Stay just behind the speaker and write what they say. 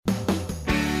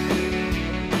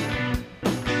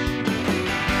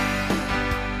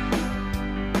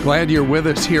Glad you're with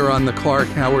us here on the Clark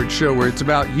Howard Show, where it's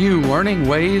about you learning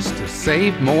ways to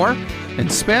save more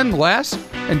and spend less,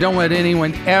 and don't let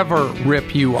anyone ever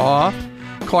rip you off.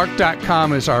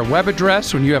 Clark.com is our web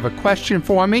address. When you have a question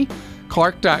for me,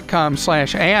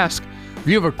 clark.com/ask. If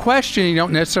you have a question, you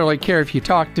don't necessarily care if you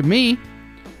talk to me,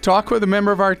 talk with a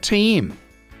member of our team.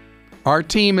 Our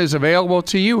team is available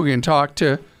to you. We can talk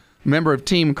to a member of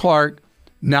Team Clark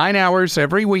 9 hours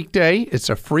every weekday. It's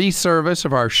a free service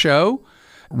of our show.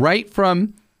 Right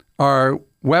from our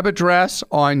web address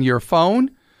on your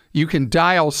phone, you can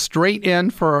dial straight in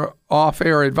for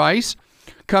off-air advice.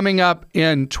 Coming up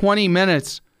in 20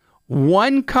 minutes,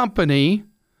 one company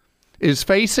is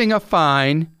facing a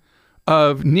fine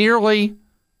of nearly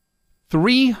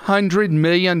 $300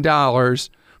 million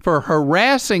for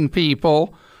harassing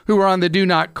people who are on the do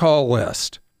not call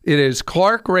list. It is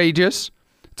Clarkrageous.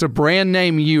 It's a brand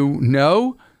name you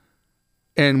know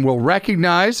and will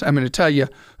recognize. I'm going to tell you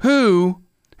who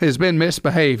has been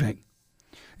misbehaving.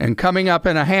 And coming up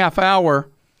in a half hour,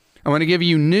 I want to give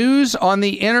you news on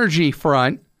the energy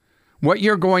front, what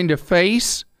you're going to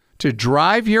face to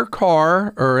drive your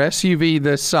car or SUV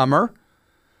this summer,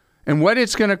 and what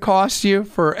it's going to cost you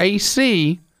for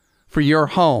AC for your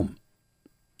home.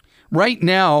 Right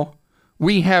now,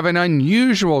 we have an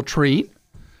unusual treat,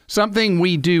 something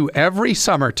we do every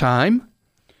summertime.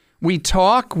 We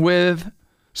talk with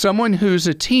someone who's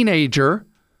a teenager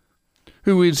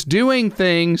who is doing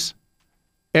things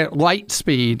at light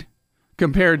speed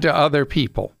compared to other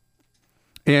people.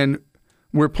 And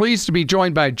we're pleased to be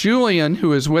joined by Julian,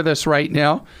 who is with us right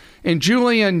now. And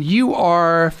Julian, you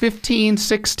are 15,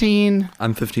 16?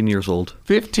 I'm 15 years old.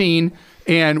 15.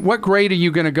 And what grade are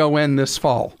you going to go in this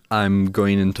fall? I'm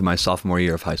going into my sophomore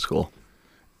year of high school.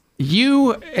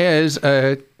 You, as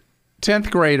a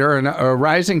 10th grader, a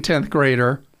rising 10th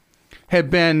grader, have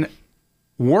been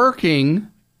working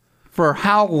for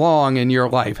how long in your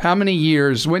life? How many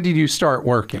years? When did you start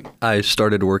working? I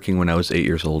started working when I was 8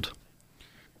 years old.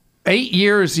 8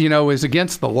 years, is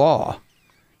against the law.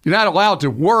 You're not allowed to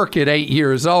work at 8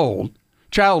 years old.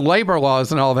 Child labor laws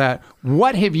and all that.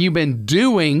 What have you been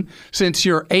doing since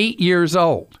you're 8 years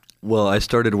old? Well, I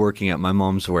started working at my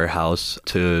mom's warehouse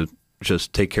to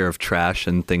just take care of trash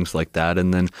and things like that.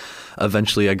 And then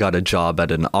eventually I got a job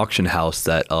at an auction house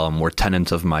that were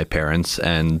tenants of my parents,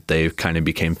 and they kind of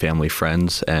became family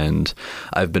friends. And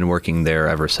I've been working there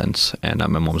ever since, and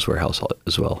at my mom's warehouse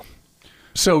as well.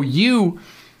 So you,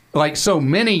 like so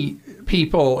many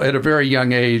people at a very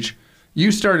young age,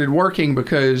 you started working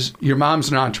because your mom's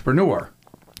an entrepreneur.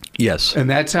 Yes. And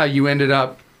that's how you ended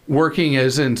up working,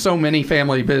 as in so many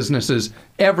family businesses,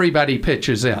 everybody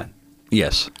pitches in.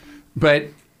 Yes. But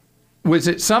was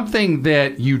it something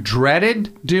that you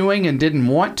dreaded doing and didn't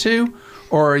want to,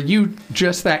 or are you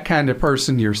just that kind of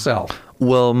person yourself?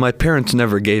 Well, my parents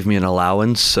never gave me an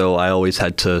allowance, so I always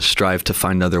had to strive to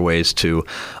find other ways to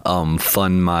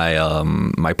fund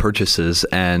my purchases.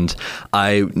 And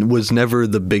I was never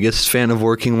the biggest fan of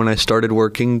working when I started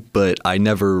working, but I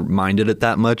never minded it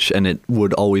that much, and it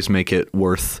would always make it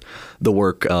worth the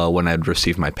work when I'd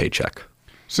receive my paycheck.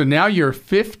 So now you're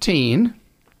 15.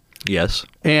 Yes.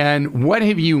 And what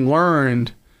have you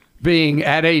learned being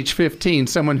at age 15,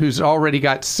 someone who's already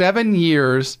got 7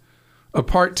 years of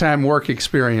part-time work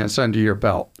experience under your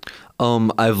belt?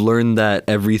 I've learned that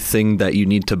everything that you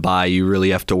need to buy, you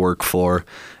really have to work for,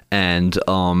 and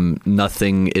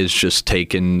nothing is just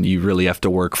taken. You really have to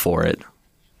work for it.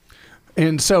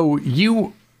 And so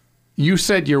you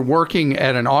said you're working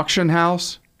at an auction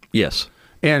house? Yes.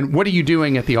 And what are you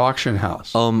doing at the auction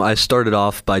house? I started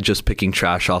off by just picking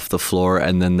trash off the floor,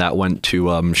 and then that went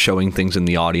to showing things in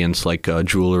the audience like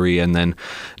jewelry, and then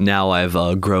now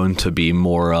I've grown to be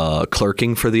more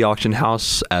clerking for the auction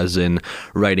house, as in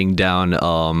writing down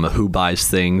who buys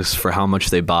things, for how much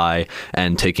they buy,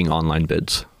 and taking online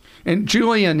bids. And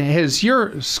Julian, has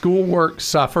your schoolwork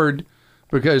suffered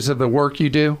because of the work you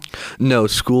do? No,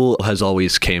 school has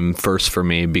always came first for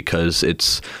me because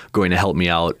it's going to help me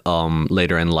out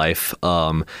later in life.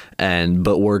 But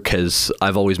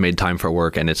I've always made time for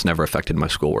work, and it's never affected my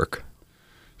schoolwork.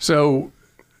 So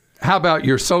how about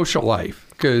your social life?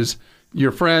 Because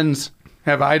your friends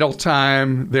have idle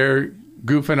time, they're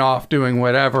goofing off doing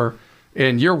whatever,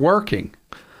 and you're working.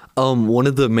 One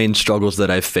of the main struggles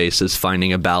that I face is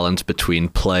finding a balance between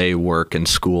play, work, and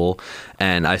school.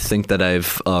 And I think that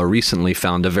I've recently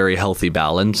found a very healthy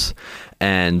balance.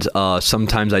 And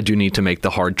sometimes I do need to make the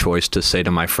hard choice to say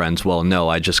to my friends, well, no,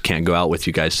 I just can't go out with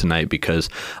you guys tonight because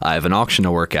I have an auction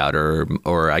to work out,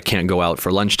 or I can't go out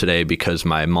for lunch today because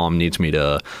my mom needs me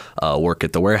to work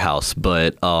at the warehouse.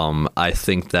 But I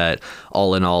think that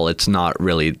all in all, it's not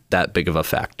really that big of a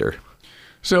factor.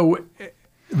 So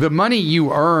the money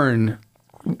you earn,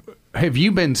 have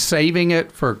you been saving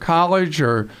it for college,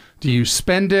 or do you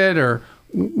spend it, or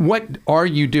what are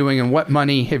you doing, and what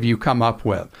money have you come up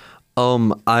with?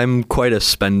 I'm quite a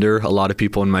spender. A lot of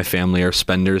people in my family are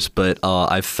spenders, but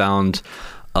I've found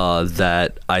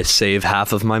that I save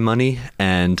half of my money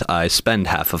and I spend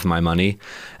half of my money.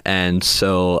 And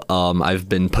so I've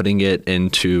been putting it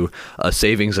into a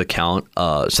savings account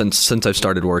since I've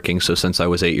started working, so since I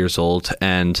was 8 years old.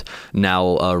 And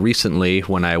now recently,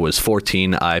 when I was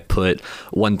 14, I put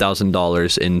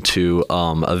 $1,000 into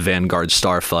a Vanguard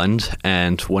Star Fund.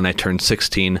 And when I turned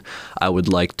 16, I would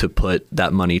like to put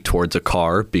that money towards a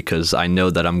car because I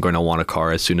know that I'm going to want a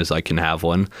car as soon as I can have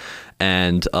one.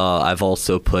 And I've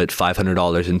also put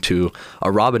 $500 into a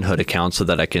Robinhood account so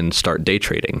that I can start day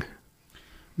trading.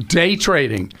 Day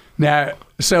trading. Now,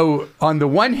 so on the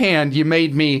one hand, you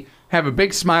made me have a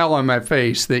big smile on my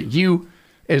face that you,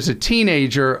 as a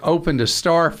teenager, opened a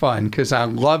Star Fund, because I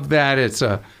love that. It's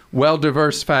a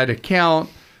well-diversified account,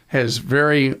 has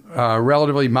very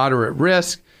relatively moderate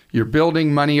risk. You're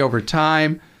building money over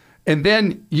time. And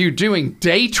then you're doing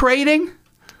day trading?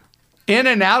 In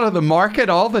and out of the market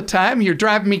all the time? You're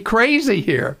driving me crazy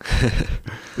here.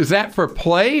 Is that for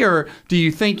play, or do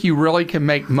you think you really can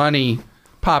make money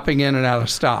popping in and out of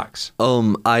stocks?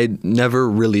 I never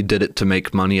really did it to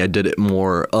make money. I did it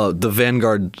more. The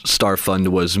Vanguard Star Fund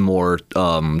was more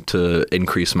to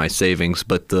increase my savings,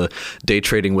 but the day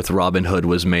trading with Robinhood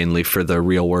was mainly for the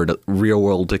real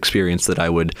world experience that I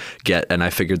would get, and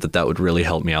I figured that would really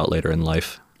help me out later in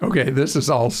life. Okay, this is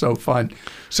all so fun.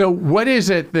 So what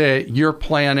is it that you're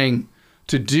planning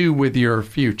to do with your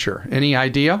future? Any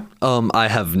idea? I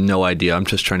have no idea. I'm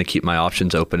just trying to keep my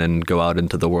options open and go out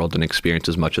into the world and experience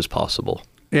as much as possible.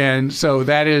 And so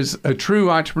that is a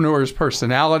true entrepreneur's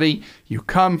personality. You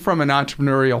come from an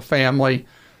entrepreneurial family.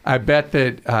 I bet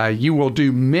that you will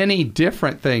do many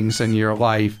different things in your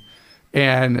life,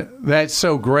 and that's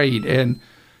so great. And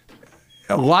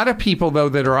a lot of people, though,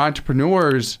 that are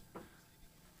entrepreneurs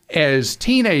as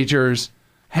teenagers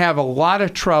have a lot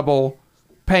of trouble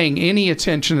paying any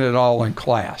attention at all in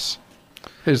class.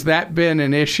 Has that been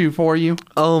an issue for you?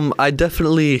 I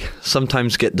definitely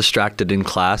sometimes get distracted in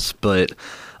class, but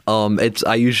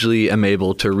I usually am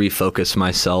able to refocus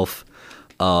myself.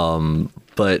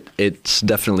 But it's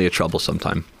definitely a trouble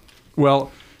sometime.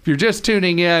 Well, if you're just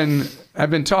tuning in, I've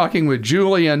been talking with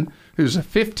Julian, who's a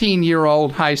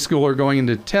 15-year-old high schooler going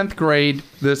into 10th grade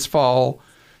this fall,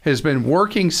 has been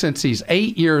working since he's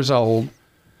 8 years old,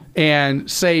 and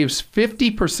saves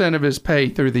 50% of his pay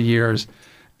through the years,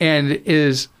 and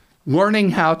is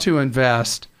learning how to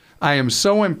invest. I am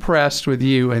so impressed with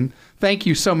you, and thank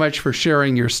you so much for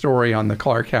sharing your story on the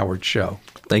Clark Howard Show.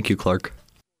 Thank you, Clark.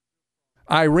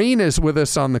 Irene is with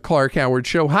us on the Clark Howard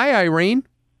Show. Hi, Irene.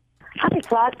 Hi,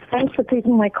 Clark. Thanks for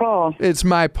taking my call. It's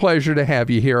my pleasure to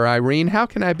have you here, Irene. How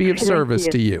can I be of service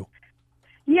to you?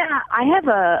 Yeah, I have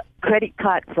a credit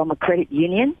card from a credit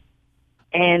union,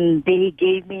 and they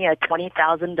gave me a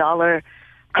 $20,000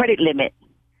 credit limit.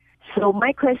 So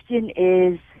my question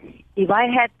is, if I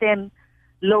had them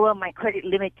lower my credit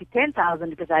limit to $10,000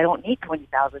 because I don't need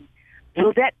 $20,000,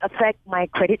 will that affect my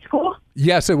credit score?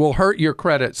 Yes, it will hurt your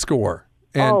credit score.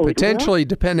 And potentially,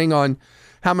 depending on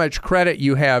how much credit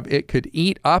you have, it could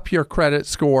eat up your credit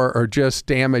score or just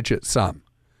damage it some.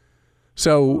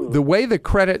 So the way the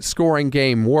credit scoring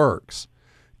game works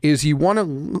is you want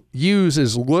to use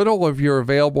as little of your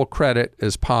available credit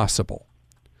as possible.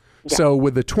 Yeah. So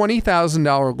with the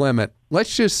 $20,000 limit,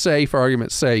 let's just say, for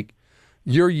argument's sake,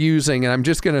 you're using, and I'm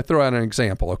just going to throw out an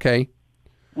example, okay?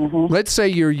 Mm-hmm. Let's say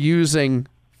you're using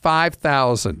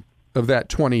 $5,000 of that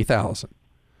 $20,000.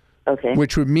 Okay.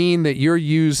 Which would mean that you're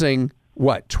using,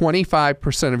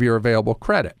 25% of your available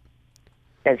credit.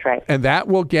 That's right. And that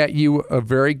will get you a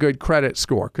very good credit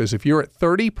score, because if you're at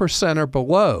 30% or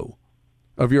below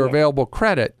of your available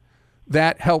credit,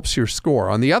 that helps your score.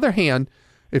 On the other hand,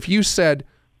 if you said,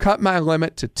 cut my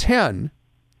limit to 10,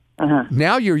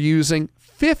 now you're using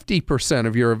 50%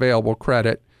 of your available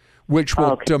credit, which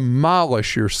will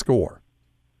demolish your score.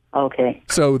 Okay.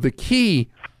 So the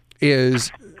key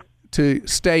is to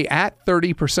stay at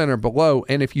 30% or below,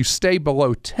 and if you stay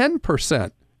below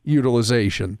 10%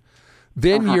 utilization,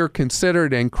 then you're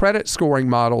considered in credit scoring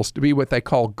models to be what they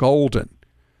call golden.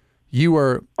 You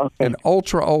are an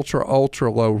ultra, ultra,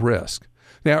 ultra low risk.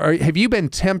 Now, have you been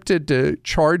tempted to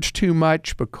charge too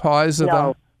much because of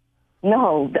that?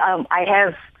 No.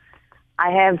 I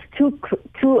have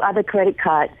two other credit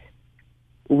cards.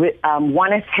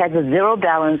 One has a zero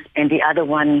balance, and the other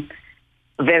one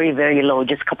very, very low,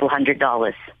 just a couple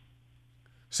 $100.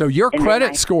 So your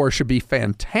credit score should be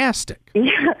fantastic.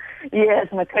 Yeah, yes,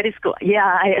 my credit score.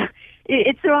 Yeah,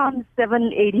 it's around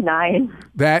 789.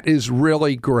 That is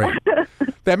really great.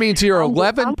 That means you're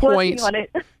 11 points.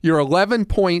 You're 11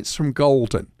 points from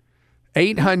golden.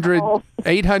 800 to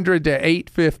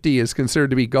 850 is considered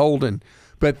to be golden,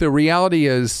 but the reality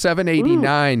is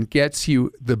 789 gets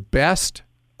you the best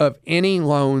of any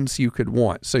loans you could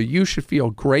want. So you should feel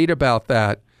great about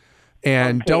that,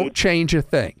 and don't change a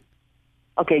thing.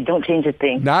 Okay, don't change a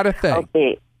thing. Not a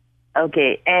thing.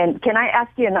 Okay. And can I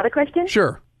ask you another question?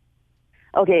 Sure.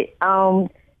 Okay.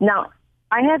 Now,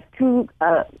 I have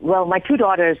my two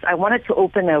daughters. I wanted to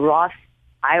open a Roth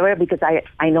IRA because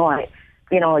I know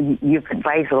you've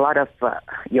advised a lot of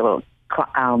your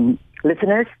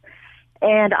listeners,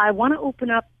 and I want to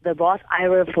open up the Roth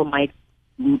IRA for my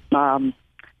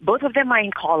both of them are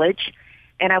in college,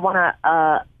 and I want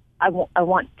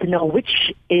to know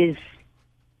which is,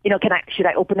 should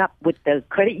I open up with the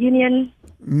credit union?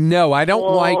 No, I don't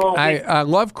I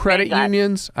love credit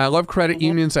unions. I love credit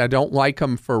unions. I don't like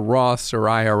them for Roths or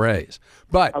IRAs.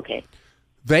 But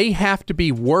they have to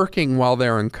be working while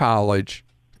they're in college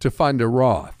to fund a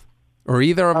Roth. Or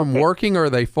either of them working, or are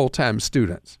they full-time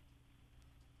students?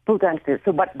 Full-time students.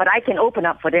 So, but I can open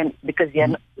up for them because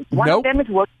one of them is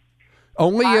working.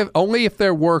 Only if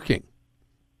they're working.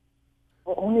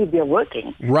 Only if they're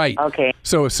working. Right. Okay.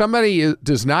 So if somebody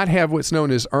does not have what's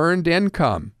known as earned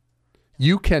income,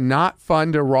 you cannot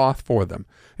fund a Roth for them.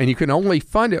 And you can only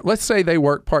fund it. Let's say they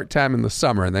work part-time in the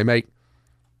summer and they make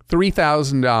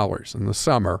 $3,000 in the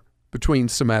summer between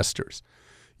semesters.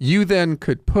 You then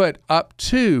could put up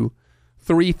to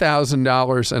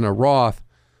 $3,000 in a Roth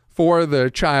for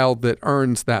the child that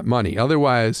earns that money.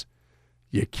 Otherwise,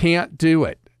 you can't do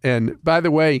it. And by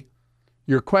the way,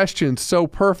 your question's so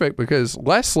perfect because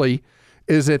Leslie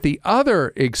is at the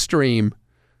other extreme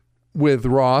with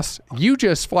Ross. You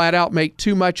just flat out make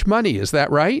too much money. Is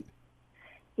that right?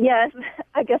 Yes,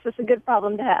 I guess it's a good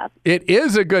problem to have. It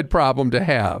is a good problem to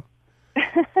have.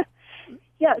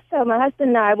 Yeah, so my husband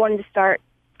and I wanted to start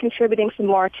contributing some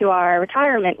more to our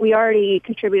retirement. We already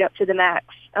contribute up to the max.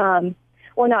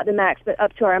 Well, not the max, but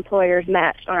up to our employer's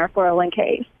match on our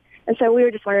 401ks. And so we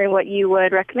were just wondering what you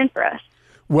would recommend for us.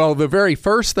 Well, the very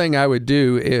first thing I would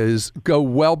do is go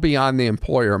well beyond the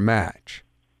employer match.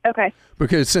 Okay.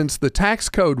 Because since the tax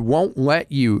code won't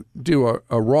let you do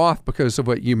a Roth because of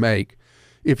what you make,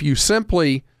 if you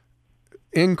simply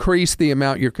increase the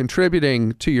amount you're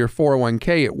contributing to your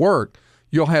 401k at work,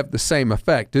 you'll have the same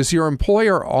effect. Does your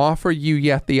employer offer you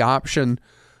yet the option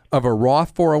of a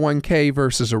Roth 401k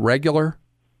versus a regular?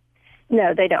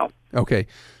 No, they don't. Okay.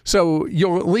 So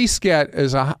you'll at least get,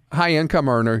 as a high income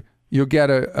earner, you'll get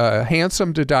a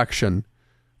handsome deduction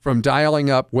from dialing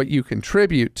up what you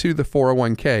contribute to the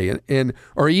 401k. And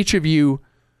are each of you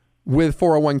with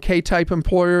 401k type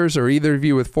employers, or either of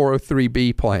you with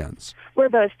 403b plans? We're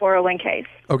both 401ks.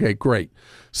 Okay, great.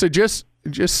 So just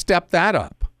step that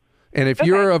up. And if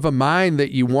you're of a mind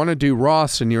that you want to do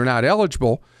Roths and you're not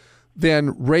eligible,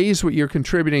 then raise what you're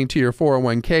contributing to your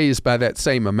 401ks by that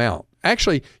same amount.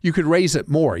 Actually, you could raise it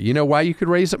more. You know why you could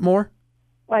raise it more?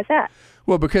 Why is that?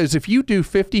 Well, because if you do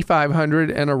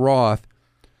 $5,500 in a Roth,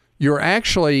 you're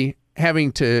actually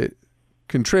having to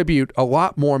contribute a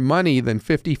lot more money than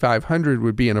 $5,500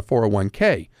 would be in a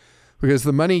 401k, because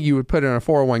the money you would put in a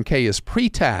 401k is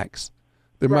pre-tax.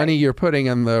 The money you're putting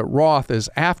in the Roth is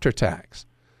after tax.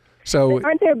 So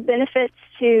aren't there benefits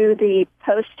to the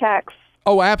post-tax?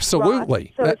 Oh,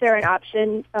 absolutely. Roth? So is there an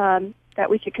option that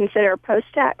we should consider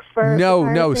post-tax for?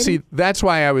 No. See, that's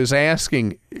why I was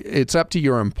asking. It's up to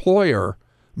your employer.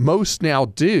 Most now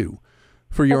do.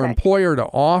 For your employer to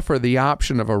offer the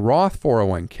option of a Roth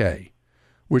 401k,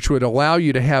 which would allow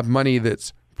you to have money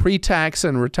that's pre-tax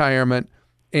in retirement,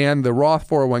 and the Roth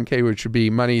 401k, which would be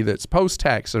money that's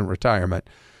post-tax in retirement.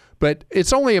 But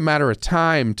it's only a matter of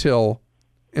time till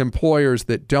employers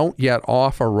that don't yet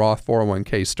offer Roth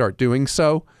 401k start doing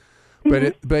so.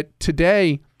 But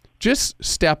today, just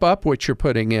step up what you're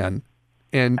putting in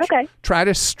and try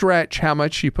to stretch how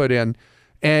much you put in,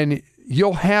 and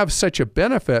you'll have such a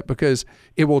benefit because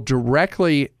it will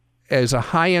directly, as a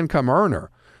high-income earner,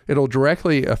 it'll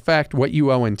directly affect what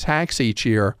you owe in tax each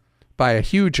year by a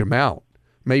huge amount.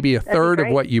 Maybe a third of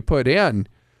what you put in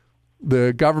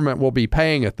the government will be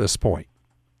paying at this point.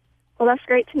 Well, that's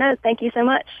great to know. Thank you so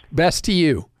much. Best to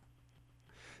you.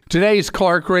 Today's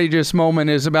Clark Rageous Moment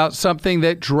is about something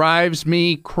that drives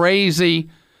me crazy.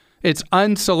 It's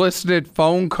unsolicited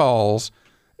phone calls.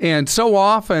 And so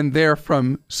often they're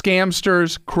from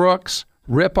scamsters, crooks,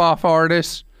 rip-off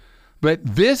artists. But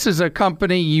this is a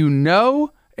company you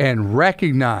know and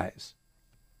recognize.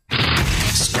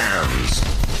 Scams,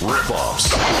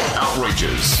 rip-offs,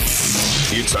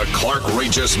 outrages. It's a Clark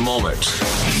Rageous Moment.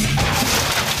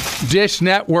 Dish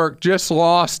Network just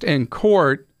lost in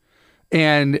court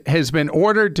and has been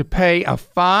ordered to pay a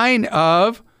fine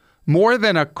of more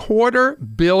than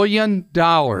 $250 million.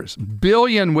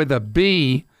 Billion with a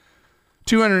B,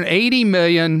 $280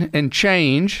 million and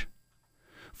change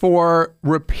for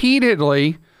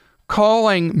repeatedly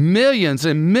calling millions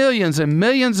and millions and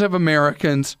millions of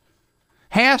Americans,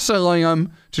 hassling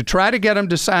them to try to get them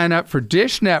to sign up for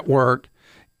Dish Network,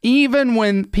 even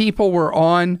when people were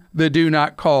on the do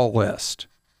not call list.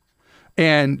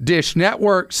 And Dish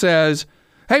Network says,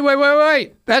 hey,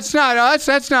 wait, that's not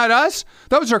us.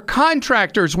 Those are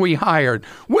contractors we hired.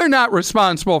 We're not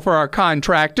responsible for our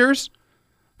contractors.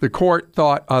 The court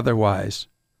thought otherwise.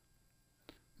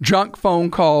 Junk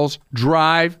phone calls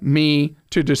drive me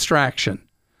to distraction.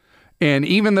 And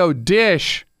even though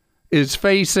Dish is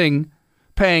paying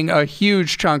a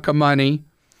huge chunk of money,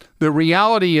 the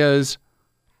reality is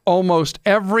almost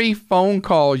every phone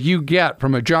call you get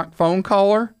from a junk phone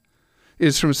caller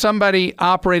is from somebody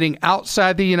operating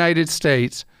outside the United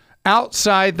States,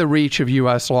 outside the reach of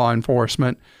U.S. law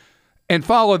enforcement, and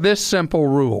follow this simple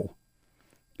rule.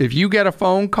 If you get a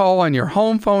phone call on your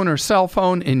home phone or cell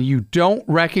phone and you don't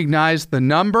recognize the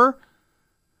number,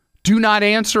 do not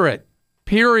answer it,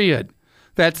 period.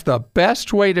 That's the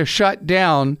best way to shut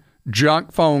down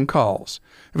junk phone calls.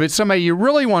 If it's somebody you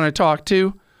really want to talk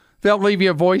to, they'll leave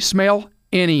you a voicemail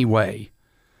anyway.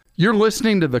 You're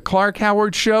listening to The Clark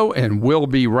Howard Show, and we'll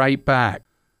be right back.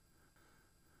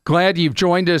 Glad you've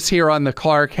joined us here on The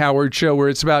Clark Howard Show, where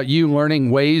it's about you learning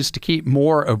ways to keep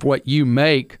more of what you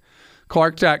make.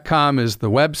 Clark.com is the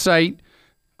website.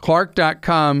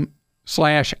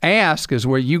 Clark.com/ask is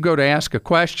where you go to ask a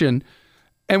question.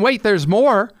 And wait, there's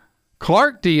more.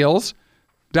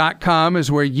 ClarkDeals.com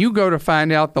is where you go to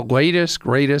find out the latest,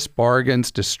 greatest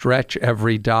bargains to stretch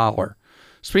every dollar.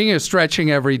 Speaking of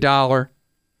stretching every dollar,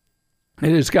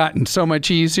 it has gotten so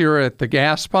much easier at the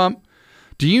gas pump.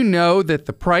 Do you know that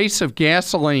the price of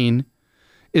gasoline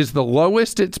is the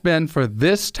lowest it's been for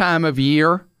this time of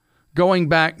year, going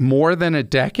back more than a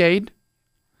decade?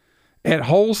 At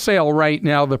wholesale right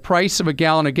now, the price of a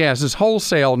gallon of gas is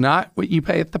wholesale, not what you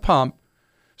pay at the pump.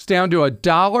 It's down to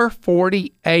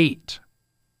 $1.48.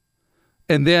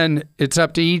 And then it's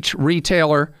up to each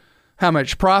retailer how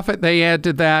much profit they add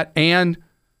to that and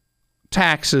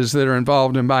taxes that are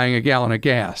involved in buying a gallon of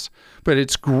gas. But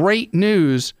it's great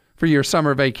news for your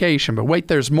summer vacation. But wait,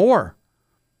 there's more.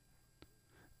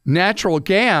 Natural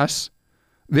gas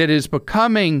that is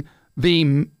becoming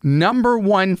the number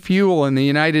one fuel in the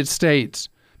United States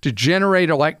to generate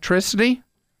electricity.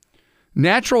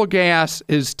 Natural gas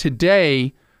is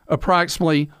today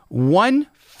approximately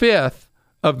 1/5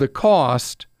 of the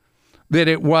cost that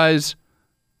it was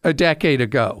a decade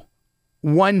ago.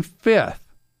 1/5.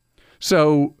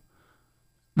 So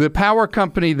the power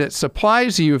company that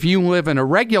supplies you, if you live in a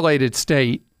regulated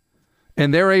state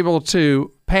and they're able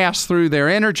to pass through their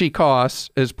energy costs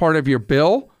as part of your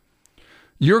bill,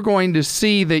 you're going to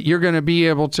see that you're going to be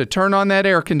able to turn on that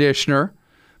air conditioner,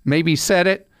 maybe set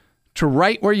it to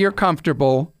right where you're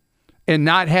comfortable, and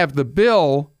not have the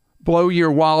bill blow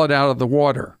your wallet out of the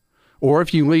water. Or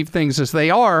if you leave things as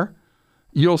they are,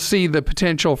 you'll see the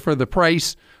potential for the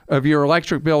price of your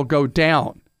electric bill go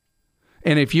down.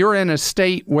 And if you're in a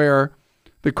state where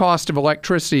the cost of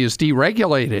electricity is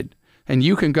deregulated and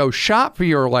you can go shop for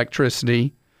your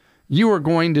electricity, you are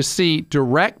going to see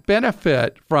direct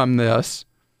benefit from this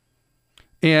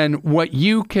in what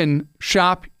you can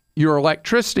shop your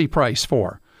electricity price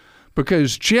for.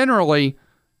 Because generally,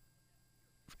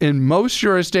 in most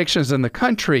jurisdictions in the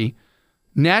country,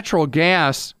 natural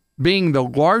gas being the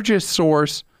largest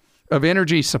source of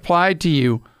energy supplied to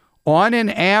you, on an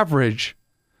average,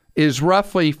 is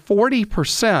roughly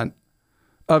 40%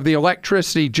 of the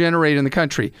electricity generated in the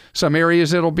country. Some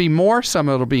areas it'll be more, some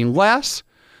it'll be less,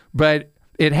 but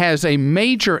it has a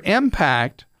major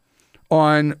impact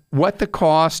on what the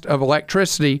cost of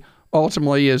electricity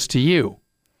ultimately is to you.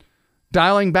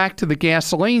 Dialing back to the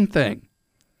gasoline thing.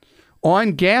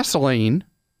 On gasoline,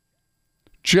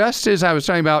 just as I was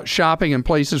talking about shopping in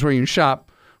places where you can shop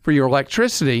for your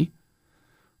electricity,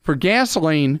 for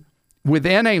gasoline,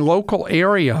 within a local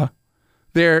area,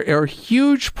 there are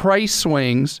huge price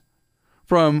swings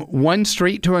from one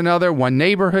street to another, one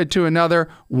neighborhood to another,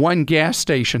 one gas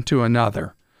station to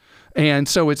another. And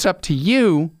so it's up to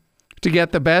you to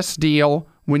get the best deal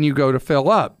when you go to fill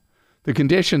up. The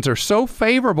conditions are so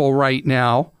favorable right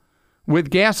now with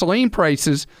gasoline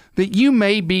prices that you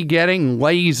may be getting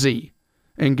lazy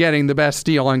and getting the best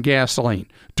deal on gasoline.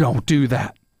 Don't do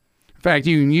that. In fact,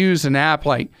 you can use an app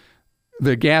like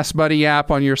the Gas Buddy app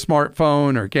on your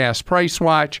smartphone or Gas Price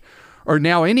Watch, or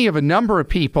now any of a number of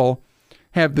people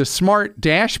have the smart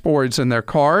dashboards in their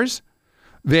cars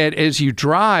that as you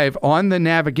drive on the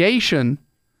navigation,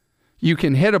 you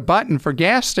can hit a button for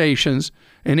gas stations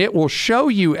and it will show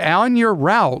you on your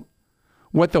route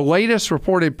what the latest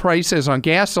reported price is on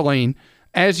gasoline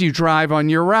as you drive on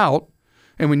your route.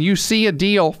 And when you see a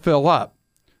deal, fill up.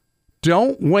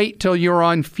 Don't wait till you're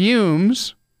on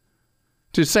fumes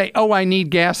to say, oh, I need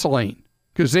gasoline,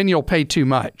 because then you'll pay too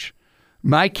much.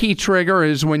 My key trigger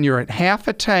is when you're at half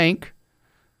a tank.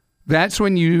 That's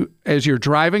when you, as you're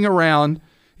driving around,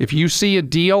 if you see a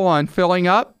deal on filling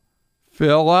up,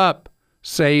 fill up,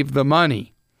 save the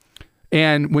money.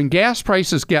 And when gas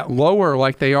prices get lower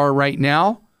like they are right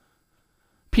now,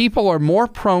 people are more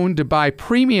prone to buy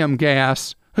premium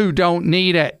gas who don't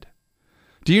need it.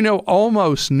 Do you know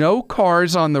almost no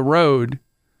cars on the road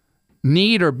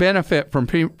need or benefit from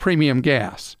premium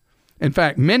gas? In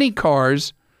fact, many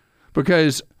cars,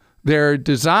 because they're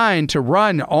designed to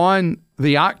run on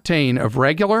the octane of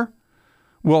regular,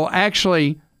 will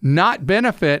actually not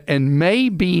benefit and may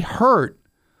be hurt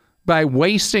by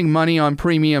wasting money on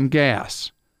premium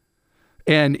gas.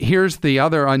 And here's the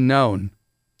other unknown.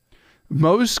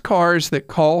 Most cars that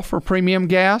call for premium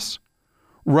gas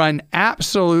run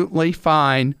absolutely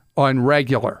fine on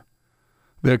regular.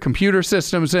 The computer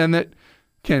systems in it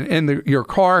your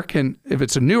car can, if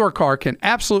it's a newer car, can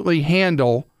absolutely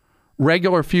handle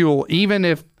regular fuel, even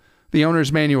if the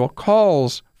owner's manual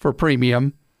calls for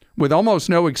premium, with almost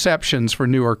no exceptions for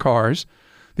newer cars.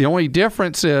 The only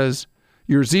difference is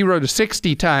your 0 to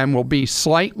 60 time will be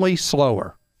slightly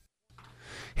slower.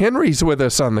 Henry's with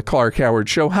us on the Clark Howard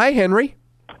Show. Hi, Henry.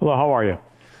 Hello, how are you?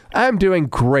 I'm doing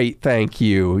great, thank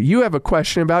you. You have a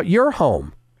question about your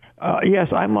home.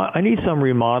 Yes, I need some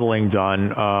remodeling done.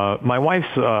 My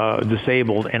wife's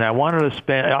disabled, and I wanted to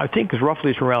spend, I think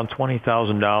it's around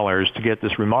 $20,000 to get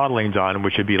this remodeling done,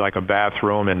 which would be like a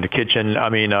bathroom and the kitchen,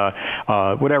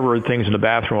 whatever things in the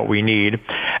bathroom what we need.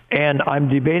 And I'm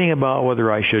debating about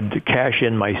whether I should cash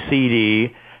in my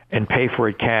CD and pay for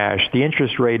it cash. The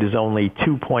interest rate is only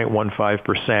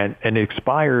 2.15%, and it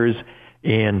expires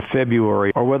in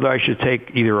February, or whether I should take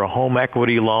either a home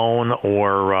equity loan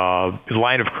or a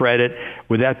line of credit.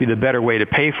 Would that be the better way to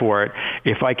pay for it?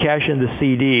 If I cash in the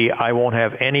CD, I won't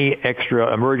have any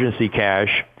extra emergency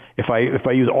cash if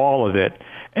I use all of it,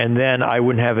 and then I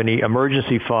wouldn't have any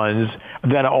emergency funds.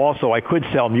 Then also I could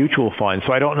sell mutual funds,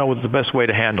 so I don't know what's the best way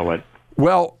to handle it.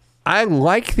 Well, I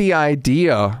like the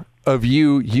idea of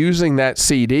you using that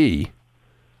CD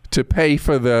to pay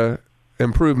for the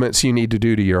improvements you need to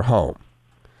do to your home.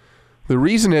 The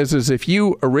reason is if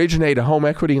you originate a home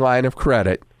equity line of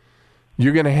credit,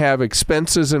 you're going to have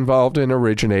expenses involved in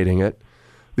originating it.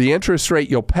 The interest rate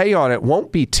you'll pay on it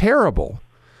won't be terrible,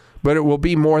 but it will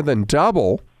be more than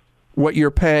double what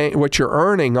you're paying, what you're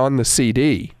earning on the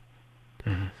CD.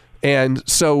 Mm-hmm. And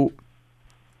so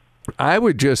I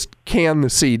would just can the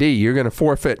CD. You're going to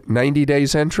forfeit 90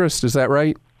 days interest. Is that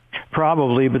right?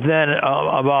 Probably, but then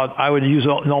I would use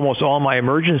almost all my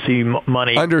emergency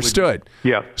money. Understood.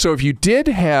 Yeah. So if you did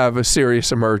have a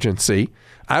serious emergency,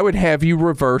 I would have you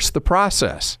reverse the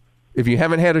process. If you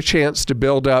haven't had a chance to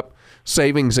build up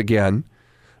savings again,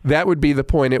 that would be the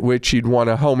point at which you'd want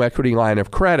a home equity line of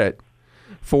credit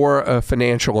for a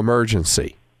financial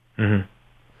emergency. Mm-hmm.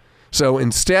 So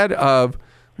instead of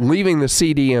leaving the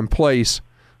CD in place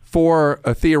for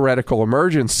a theoretical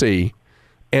emergency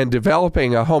and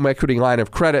developing a home equity line of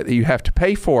credit that you have to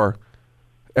pay for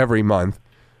every month,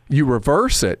 you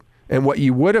reverse it, and what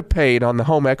you would have paid on the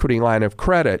home equity line of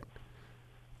credit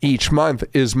each month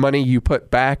is money you put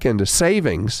back into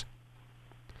savings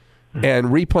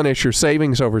and replenish your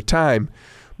savings over time.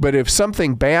 But if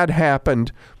something bad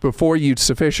happened before you'd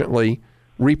sufficiently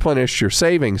replenished your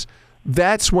savings,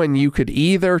 that's when you could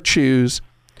either choose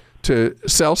to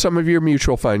sell some of your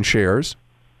mutual fund shares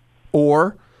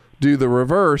or do the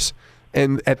reverse,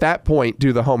 and at that point,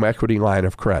 do the home equity line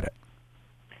of credit.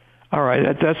 All right,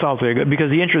 that sounds very good, because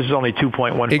the interest is only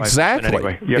 2.15%. Exactly,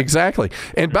 anyway. Yep. Exactly.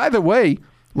 And by the way,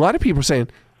 a lot of people are saying,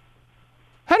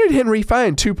 how did Henry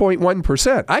find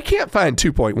 2.1%? I can't find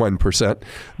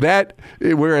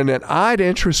 2.1%. We're in an odd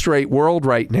interest rate world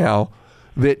right now.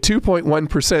 that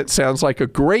 2.1% sounds like a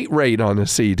great rate on a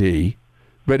CD,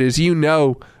 but as you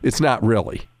know, it's not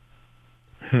really.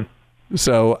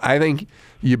 So I think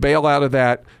you bail out of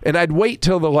that, and I'd wait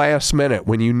till the last minute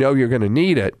when you know you're going to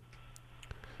need it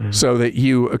so that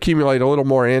you accumulate a little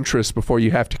more interest before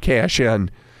you have to cash in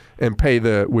and pay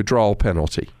the withdrawal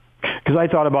penalty. Because I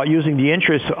thought about using the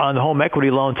interest on the home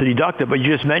equity loan to deduct it, but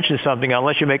you just mentioned something.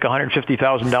 Unless you make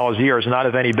 $150,000 a year, it's not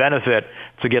of any benefit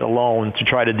to get a loan to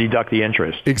try to deduct the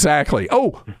interest. Exactly.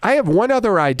 Oh, I have one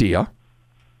other idea.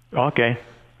 Okay.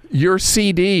 Your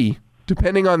CD,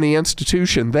 depending on the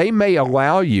institution, they may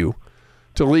allow you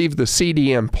to leave the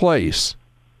CD in place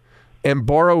and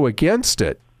borrow against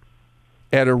it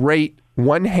at a rate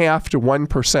 0.5 to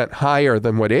 1% higher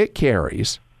than what it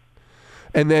carries.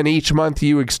 And then each month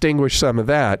you extinguish some of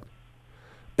that.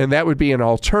 And that would be an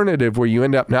alternative where you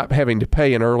end up not having to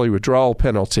pay an early withdrawal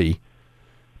penalty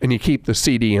and you keep the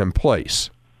CD in place.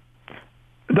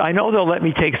 I know they'll let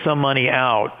me take some money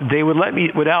out. They would let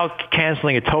me, without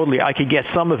canceling it totally, I could get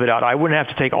some of it out. I wouldn't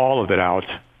have to take all of it out.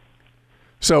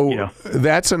 So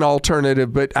that's an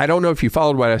alternative, but I don't know if you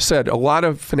followed what I said. A lot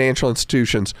of financial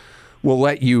institutions will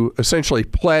let you essentially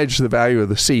pledge the value of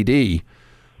the CD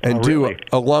and do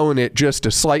a loan at just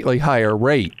a slightly higher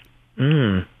rate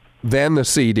than the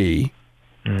CD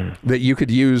that you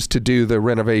could use to do the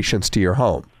renovations to your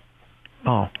home.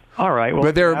 Oh, all right. Well,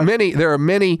 but there are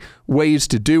many ways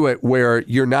to do it where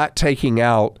you're not taking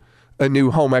out a new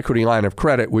home equity line of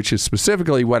credit, which is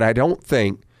specifically what I don't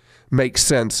think makes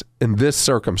sense in this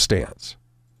circumstance.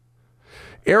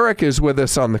 Eric is with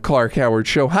us on the Clark Howard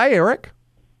Show. Hi, Eric.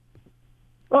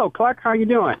 Oh, Clark, how are you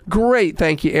doing? Great,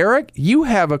 thank you, Eric. You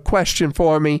have a question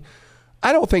for me.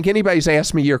 I don't think anybody's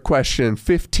asked me your question in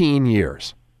 15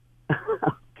 years.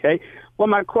 Okay. Well,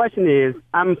 my question is,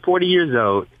 I'm 40 years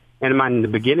old, and I'm in the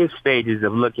beginning stages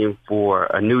of looking for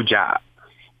a new job.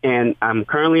 And I'm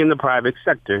currently in the private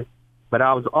sector, but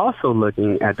I was also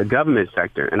looking at the government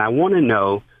sector, and I want to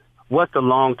know what the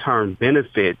long-term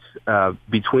benefits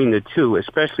between the two,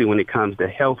 especially when it comes to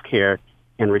health care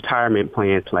and retirement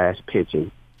plan/pension.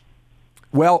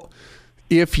 Well,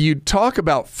 if you talk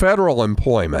about federal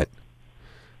employment,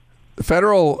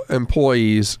 federal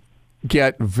employees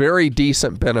get very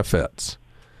decent benefits.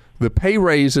 The pay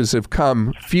raises have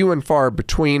come few and far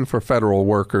between for federal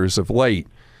workers of late,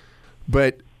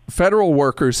 but federal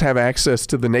workers have access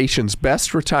to the nation's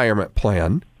best retirement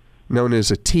plan, known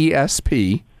as a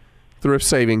TSP, Thrift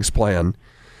Savings Plan,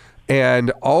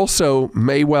 and also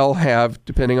may well have,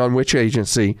 depending on which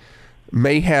agency,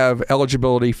 may have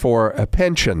eligibility for a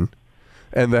pension,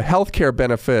 and the health care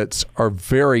benefits are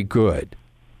very good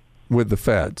with the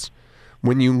feds.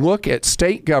 When you look at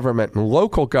state government and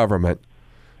local government,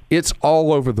 it's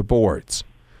all over the boards.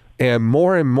 And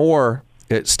more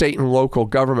at state and local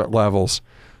government levels,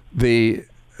 the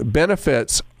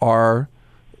benefits are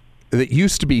that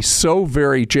used to be so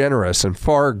very generous and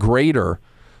far greater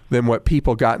than what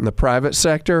people got in the private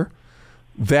sector.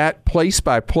 That place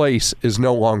by place is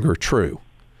no longer true.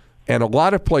 And a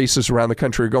lot of places around the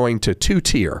country are going to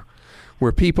two-tier,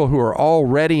 where people who are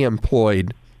already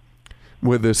employed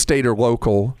with the state or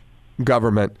local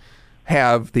government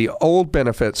have the old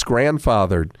benefits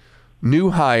grandfathered. New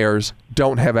hires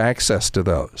don't have access to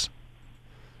those.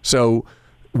 So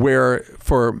where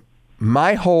for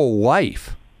my whole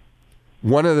life,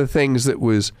 one of the things that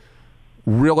was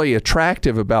really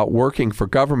attractive about working for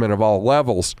government of all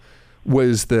levels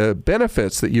was the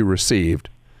benefits that you received.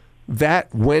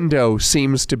 That window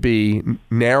seems to be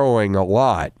narrowing a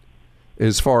lot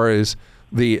as far as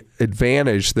the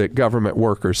advantage that government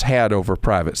workers had over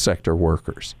private sector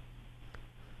workers.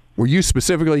 Were you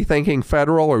specifically thinking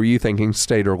federal, or were you thinking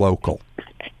state or local?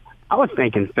 I was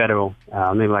thinking federal,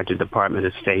 maybe like the Department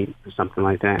of State or something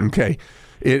like that. Okay.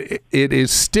 It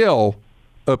is still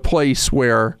a place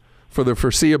where, for the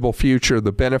foreseeable future,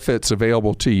 the benefits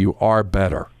available to you are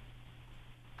better.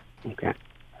 Okay.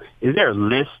 Is there a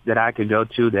list that I could go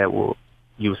to that will,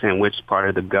 you were saying which part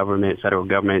of the government, federal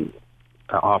government,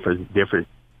 offers different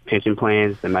pension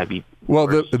plans that might be Well,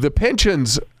 worse? the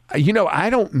pensions, I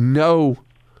don't know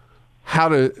how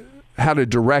to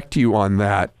direct you on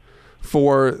that.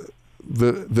 For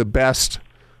the best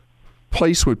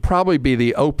place would probably be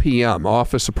the OPM,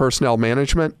 Office of Personnel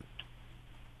Management.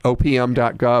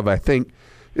 OPM.gov, I think,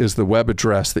 is the web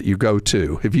address that you go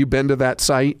to. Have you been to that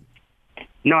site?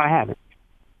 No, I haven't.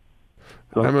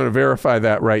 I'm going to verify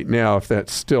that right now if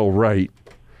that's still right.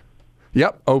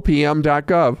 Yep,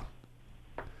 OPM.gov.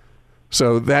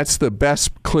 So that's the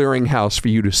best clearinghouse for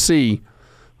you to see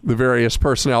the various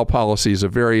personnel policies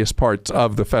of various parts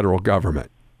of the federal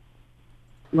government.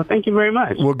 Well, thank you very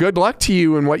much. Well, good luck to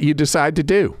you in what you decide to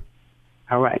do.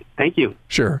 All right. Thank you.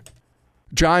 Sure.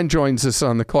 John joins us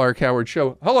on the Clark Howard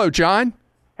Show. Hello, John.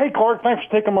 Hey, Clark. Thanks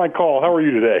for taking my call. How are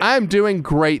you today? I'm doing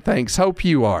great, thanks. Hope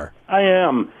you are. I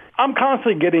am. I'm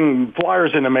constantly getting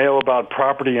flyers in the mail about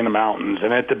property in the mountains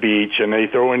and at the beach, and they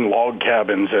throw in log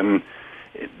cabins, and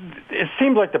it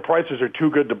seems like the prices are too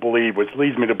good to believe, which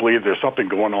leads me to believe there's something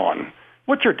going on.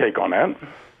 What's your take on that?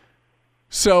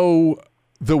 So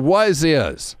the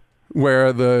was-is,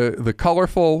 where the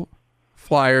colorful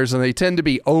flyers, and they tend to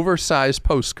be oversized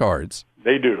postcards.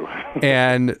 They do.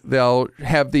 And they'll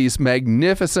have these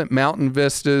magnificent mountain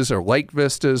vistas or lake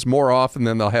vistas more often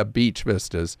than they'll have beach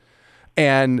vistas.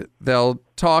 And they'll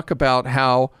talk about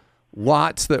how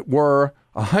lots that were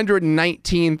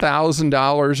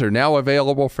 $119,000 are now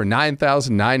available for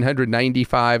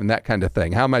 $9,995 and that kind of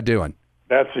thing. How am I doing?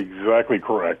 That's exactly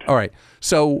correct. All right.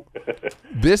 So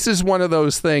this is one of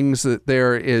those things that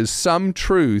there is some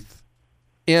truth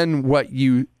in what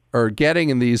you are getting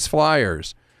in these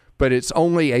flyers, but it's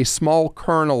only a small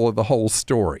kernel of the whole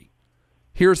story.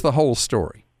 Here's the whole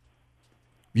story.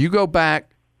 You go back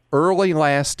early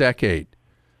last decade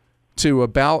to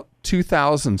about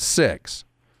 2006,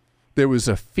 there was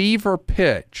a fever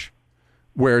pitch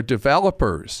where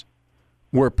developers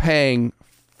were paying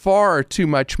far too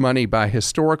much money by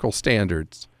historical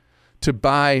standards to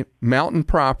buy mountain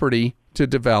property to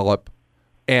develop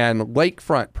and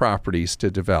lakefront properties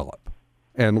to develop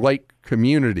and lake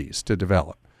communities to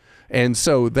develop. And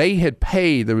so they had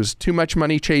paid, there was too much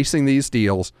money chasing these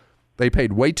deals. They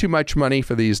paid way too much money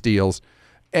for these deals.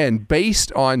 And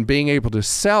based on being able to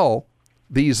sell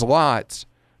these lots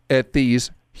at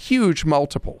these huge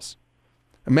multiples,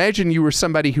 imagine you were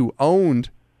somebody who owned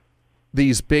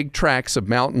these big tracts of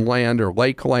mountain land or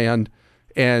lake land,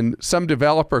 and some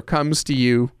developer comes to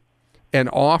you and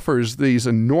offers these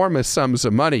enormous sums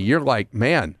of money. You're like,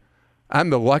 man, I'm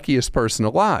the luckiest person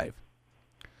alive.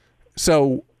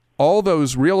 So all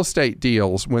those real estate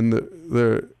deals, when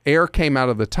the air came out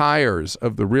of the tires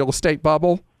of the real estate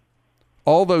bubble,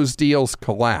 all those deals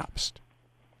collapsed.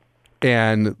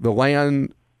 And the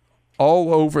land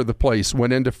all over the place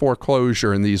went into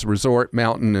foreclosure in these resort,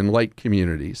 mountain, and lake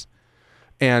communities.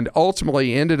 And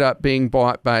ultimately ended up being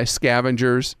bought by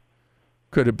scavengers,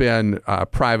 could have been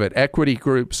private equity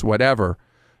groups, whatever.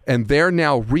 And they're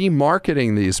now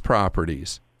remarketing these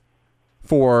properties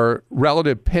for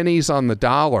relative pennies on the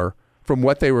dollar from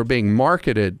what they were being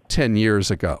marketed 10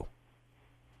 years ago.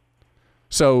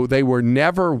 So they were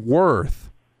never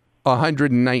worth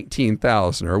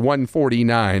 $119,000 or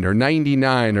 $149,000 or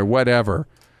 $99,000 or whatever.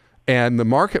 And the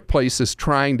marketplace is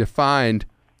trying to find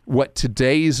what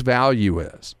today's value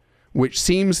is, which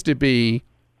seems to be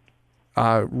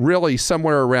really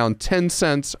somewhere around 10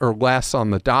 cents or less on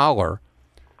the dollar,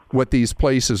 what these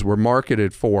places were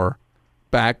marketed for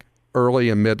back early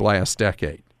and mid last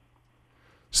decade.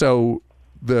 So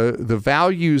the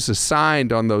values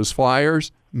assigned on those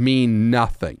flyers mean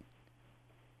nothing.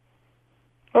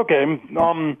 Okay.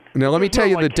 Now let me tell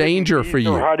you the danger for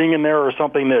you. Hiding in there or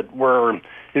something that where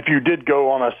if you did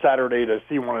go on a Saturday to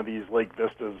see one of these lake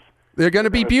vistas, they're going to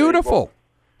be beautiful.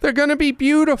 They're going to be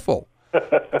beautiful.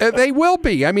 They will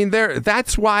be. I mean,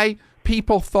 that's why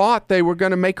people thought they were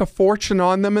going to make a fortune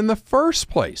on them in the first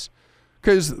place.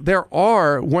 Because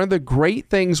one of the great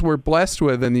things we're blessed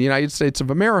with in the United States of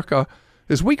America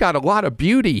is we got a lot of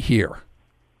beauty here.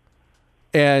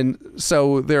 And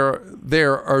so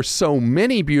there are so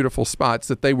many beautiful spots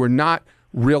that they were not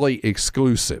really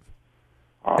exclusive.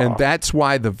 And that's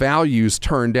why the values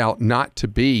turned out not to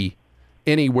be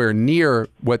anywhere near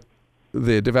what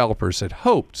the developers had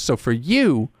hoped. So for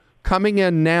you, coming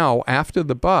in now after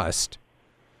the bust,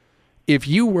 if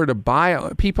you were to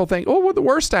buy, people think, oh, well, the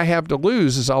worst I have to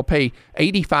lose is I'll pay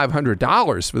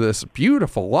 $8,500 for this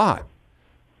beautiful lot.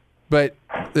 But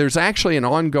there's actually an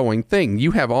ongoing thing.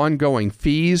 You have ongoing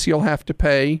fees you'll have to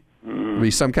pay. There'll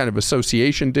be some kind of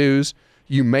association dues.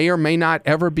 You may or may not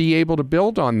ever be able to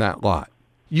build on that lot.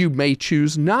 You may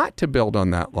choose not to build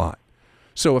on that lot.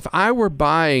 So if I were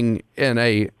buying in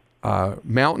a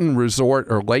mountain resort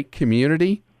or lake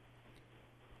community,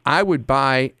 I would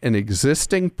buy an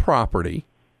existing property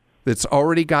that's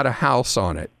already got a house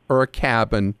on it or a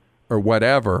cabin or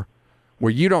whatever,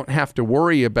 where you don't have to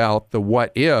worry about the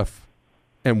what if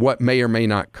and what may or may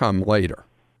not come later.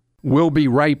 We'll be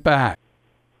right back.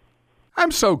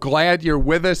 I'm so glad you're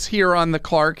with us here on the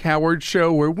Clark Howard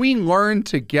Show, where we learn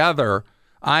together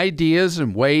ideas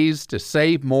and ways to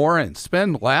save more and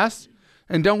spend less,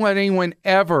 and don't let anyone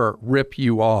ever rip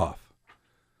you off.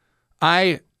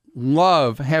 I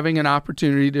love having an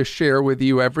opportunity to share with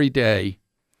you every day,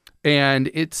 and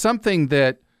it's something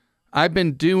that I've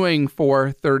been doing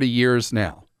for 30 years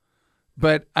now.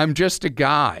 But I'm just a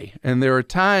guy, and there are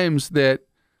times that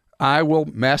I will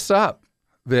mess up,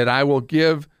 that I will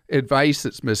give advice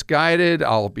that's misguided,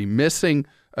 I'll be missing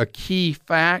a key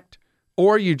fact,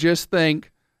 or you just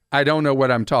think, I don't know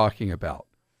what I'm talking about.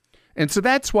 And so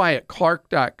that's why at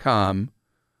Clark.com,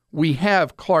 we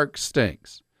have Clark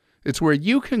Stinks. It's where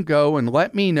you can go and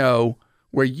let me know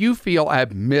where you feel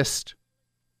I've missed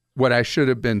what I should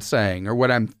have been saying or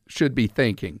what I should be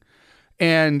thinking.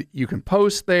 And you can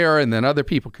post there, and then other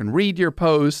people can read your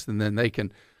post, and then they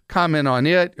can comment on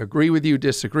it, agree with you,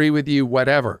 disagree with you,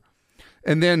 whatever.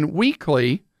 And then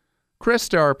weekly,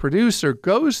 Krista, our producer,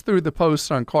 goes through the posts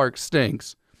on Clark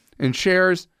Stinks and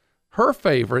shares her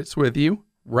favorites with you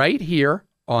right here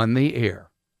on the air.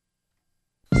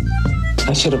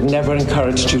 I should have never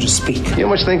encouraged you to speak. You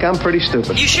must think I'm pretty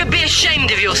stupid. You should be ashamed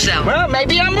of yourself. Well,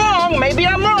 maybe I'm wrong. Maybe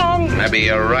I'm wrong. Maybe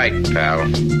you're right, pal.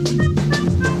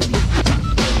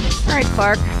 All right,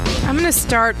 Clark, I'm going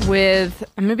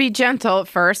to be gentle at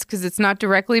first because it's not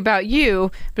directly about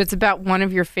you, but it's about one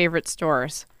of your favorite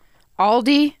stores.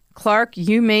 Aldi, Clark,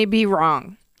 you may be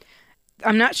wrong.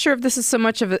 I'm not sure if this is so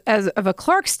much of a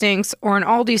Clark Stinks or an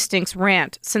Aldi Stinks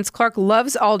rant. Since Clark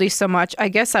loves Aldi so much, I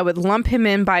guess I would lump him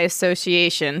in by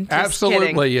association. Just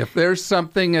Absolutely. Kidding. If there's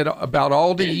something about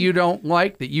Aldi you don't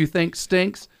like that you think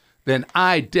stinks, then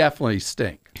I definitely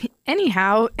stink.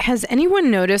 Anyhow, has anyone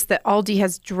noticed that Aldi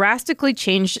has drastically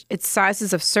changed its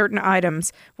sizes of certain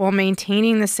items while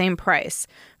maintaining the same price?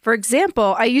 For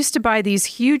example, I used to buy these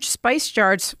huge spice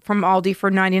jars from Aldi for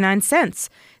 99 cents.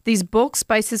 These bulk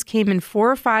spices came in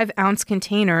 4 or 5 ounce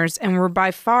containers and were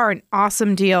by far an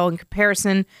awesome deal in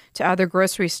comparison to other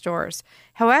grocery stores.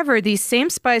 However, these same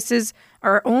spices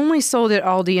are only sold at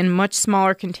Aldi in much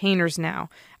smaller containers now.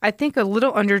 I think a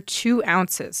little under 2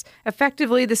 ounces.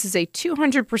 Effectively, this is a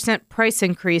 200% price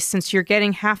increase since you're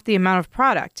getting half the amount of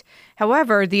product.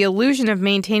 However, the illusion of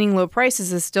maintaining low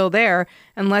prices is still there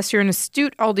unless you're an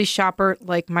astute Aldi shopper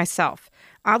like myself.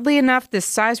 Oddly enough, this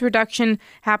size reduction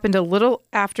happened a little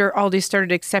after Aldi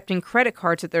started accepting credit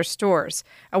cards at their stores.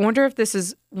 I wonder if this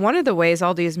is one of the ways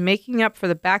Aldi is making up for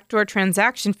the backdoor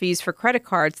transaction fees for credit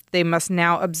cards they must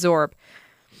now absorb.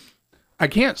 I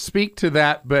can't speak to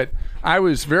that, but I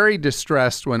was very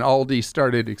distressed when Aldi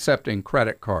started accepting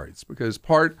credit cards because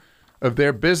part of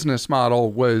their business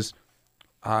model was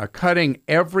cutting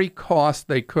every cost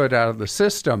they could out of the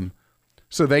system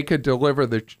so they could deliver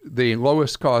the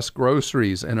lowest cost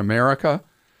groceries in America.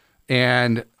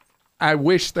 And I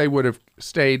wish they would have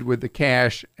stayed with the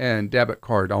cash and debit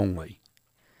card only.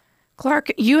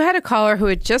 Clark, you had a caller who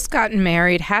had just gotten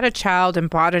married, had a child, and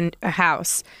bought a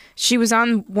house. She was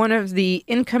on one of the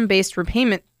income-based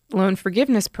repayment loan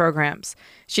forgiveness programs.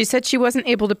 She said she wasn't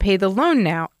able to pay the loan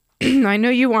now. I know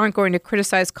you aren't going to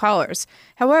criticize callers.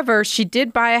 However, she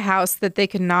did buy a house that they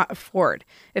could not afford.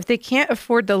 If they can't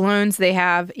afford the loans they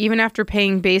have, even after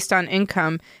paying based on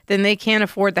income, then they can't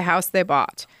afford the house they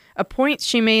bought. A point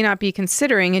she may not be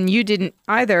considering, and you didn't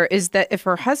either, is that if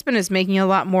her husband is making a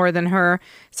lot more than her,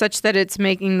 such that it's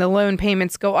making the loan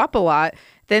payments go up a lot,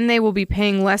 then they will be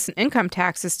paying less in income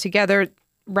taxes together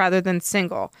rather than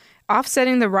single,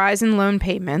 offsetting the rise in loan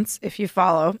payments, if you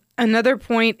follow. Another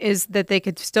point is that they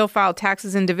could still file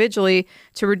taxes individually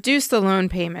to reduce the loan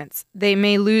payments. They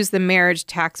may lose the marriage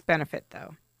tax benefit,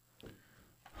 though.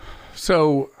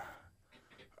 So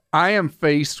I am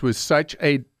faced with such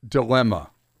a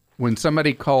dilemma when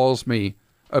somebody calls me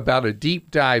about a deep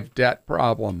dive debt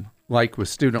problem, like with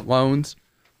student loans.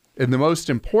 And the most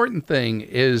important thing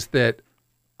is that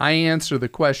I answer the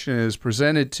question as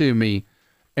presented to me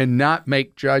and not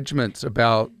make judgments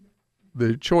about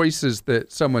the choices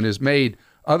that someone has made.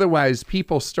 Otherwise,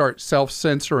 people start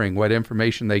self-censoring what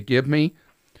information they give me,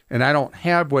 and I don't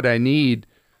have what I need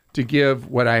to give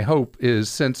what I hope is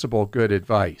sensible, good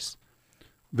advice.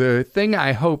 The thing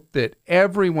I hope that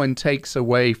everyone takes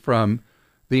away from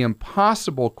the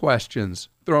impossible questions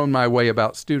thrown my way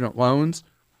about student loans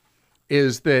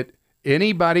is that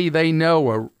anybody they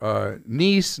know, a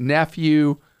niece,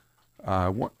 nephew,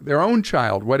 their own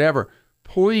child, whatever,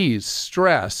 please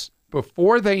stress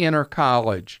before they enter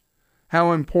college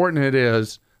how important it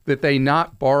is that they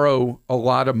not borrow a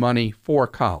lot of money for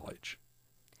college.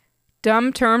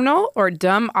 Dumb terminal or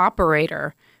dumb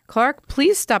operator? Clark,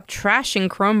 please stop trashing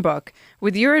Chromebook.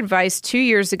 With your advice 2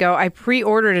 years ago, I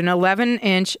pre-ordered an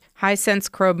 11-inch Hisense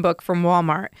Chromebook from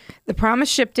Walmart. The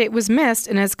promised ship date was missed,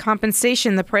 and as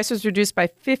compensation, the price was reduced by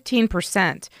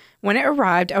 15%. When it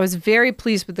arrived, I was very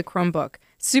pleased with the Chromebook.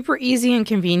 Super easy and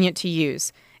convenient to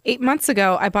use. 8 months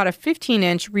ago, I bought a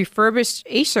 15-inch refurbished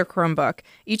Acer Chromebook.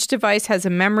 Each device has a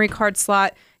memory card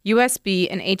slot, USB,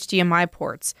 and HDMI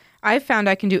ports. I've found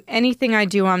I can do anything I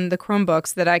do on the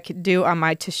Chromebooks that I could do on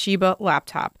my Toshiba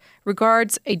laptop.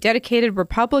 Regards, a dedicated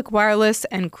Republic Wireless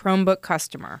and Chromebook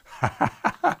customer.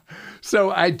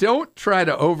 So I don't try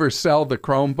to oversell the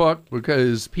Chromebook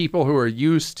because people who are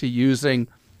used to using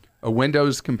a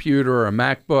Windows computer or a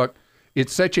MacBook,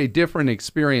 it's such a different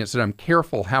experience that I'm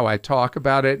careful how I talk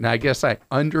about it, and I guess I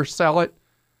undersell it.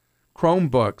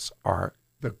 Chromebooks are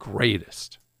the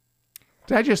greatest.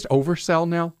 Did I just oversell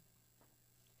now?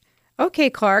 Okay,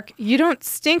 Clark, you don't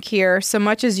stink here so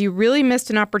much as you really missed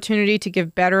an opportunity to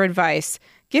give better advice.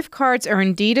 Gift cards are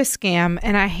indeed a scam,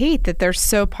 and I hate that they're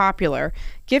so popular.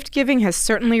 Gift giving has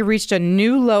certainly reached a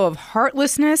new low of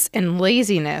heartlessness and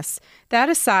laziness. That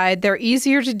aside, they're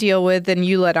easier to deal with than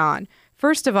you let on.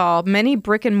 First of all, many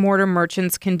brick-and-mortar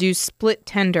merchants can do split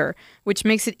tender, which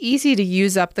makes it easy to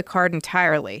use up the card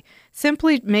entirely.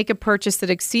 Simply make a purchase that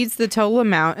exceeds the total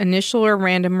amount, initial or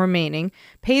random remaining,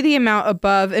 pay the amount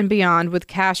above and beyond with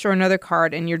cash or another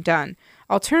card, and you're done.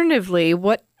 Alternatively,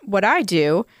 what I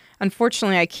do,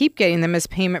 unfortunately I keep getting them as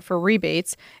payment for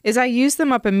rebates, is I use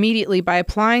them up immediately by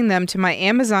applying them to my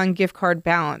Amazon gift card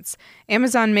balance.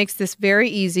 Amazon makes this very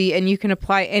easy, and you can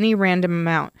apply any random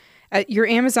amount. Your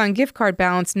Amazon gift card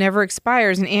balance never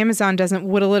expires, and Amazon doesn't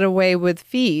whittle it away with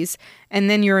fees, and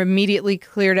then you've immediately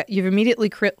cleared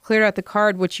out the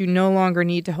card, which you no longer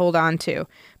need to hold on to.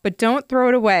 But don't throw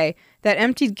it away. That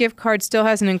emptied gift card still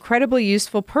has an incredibly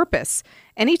useful purpose.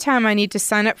 Anytime I need to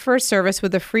sign up for a service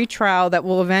with a free trial that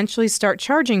will eventually start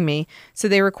charging me, so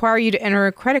they require you to enter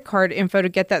a credit card info to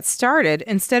get that started,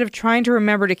 instead of trying to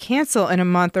remember to cancel in a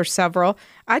month or several,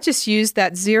 I just use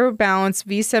that zero balance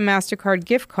Visa MasterCard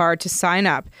gift card to sign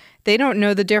up. They don't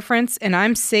know the difference, and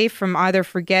I'm safe from either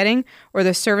forgetting or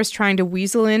the service trying to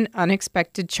weasel in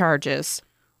unexpected charges.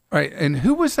 All right, and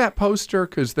who was that poster?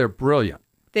 Because they're brilliant.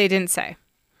 They didn't say.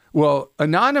 Well,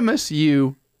 Anonymous,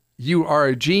 you are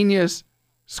a genius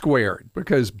squared,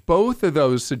 because both of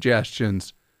those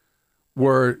suggestions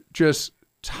were just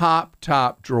top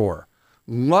drawer.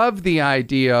 Love the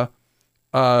idea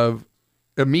of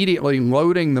immediately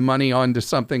loading the money onto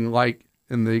something like,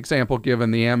 in the example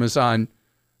given, the Amazon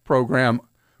program.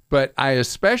 But I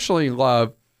especially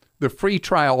love the free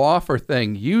trial offer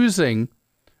thing, using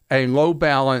a low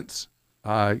balance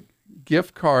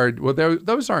gift card. Well,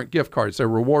 those aren't gift cards, they're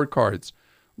reward cards.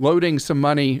 Loading some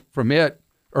money from it,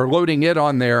 or loading it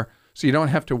on there, so you don't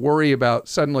have to worry about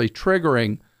suddenly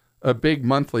triggering a big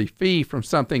monthly fee from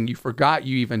something you forgot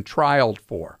you even trialed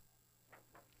for.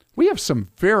 We have some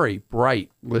very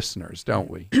bright listeners, don't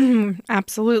we?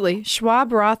 Absolutely.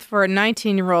 Schwab Roth for a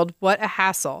 19-year-old, what a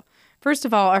hassle. First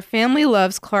of all, our family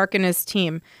loves Clark and his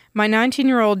team. My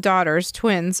 19-year-old daughters,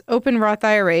 twins, opened Roth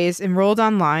IRAs, enrolled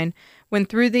online, went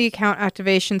through the account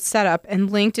activation setup, and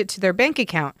linked it to their bank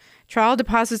account. Trial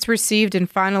deposits received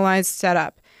and finalized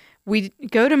setup. We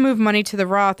go to move money to the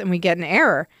Roth and we get an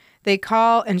error. They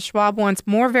call and Schwab wants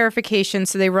more verification,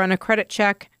 so they run a credit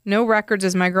check. No records,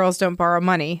 as my girls don't borrow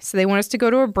money. So they want us to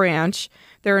go to a branch.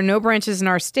 There are no branches in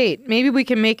our state. Maybe we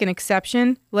can make an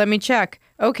exception. Let me check.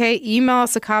 Okay, email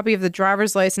us a copy of the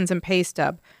driver's license and pay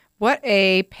stub. What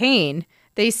a pain.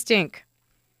 They stink.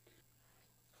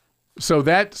 So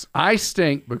I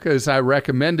stink because I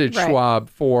recommended Schwab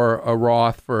for a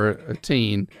Roth for a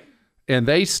teen, and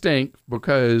they stink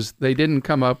because they didn't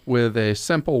come up with a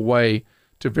simple way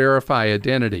to verify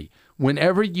identity.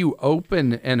 Whenever you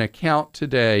open an account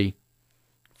today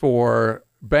for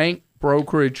bank,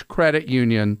 brokerage, credit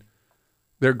union,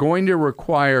 they're going to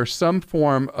require some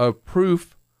form of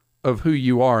proof of who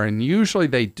you are, and usually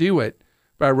they do it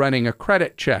by running a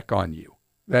credit check on you.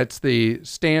 That's the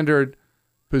standard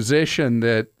position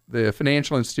that the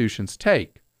financial institutions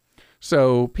take.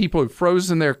 So people who've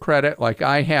frozen their credit, like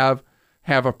I have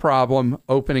a problem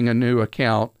opening a new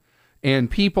account, and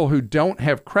people who don't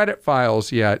have credit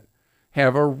files yet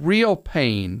have a real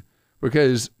pain,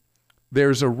 because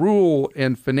there's a rule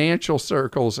in financial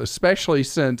circles, especially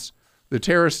since the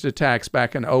terrorist attacks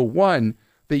back in 2001,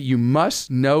 that you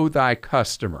must know thy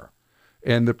customer.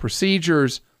 And the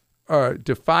procedures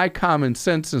defy common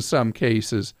sense in some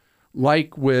cases,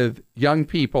 like with young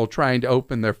people trying to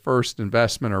open their first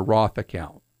investment or Roth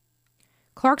account.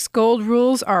 Clark's gold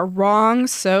rules are wrong,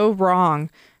 so wrong.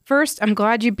 First, I'm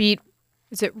glad you beat,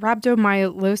 is it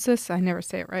rhabdomyolysis? I never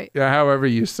say it right. Yeah, however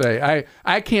you say.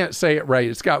 I can't say it right.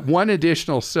 It's got one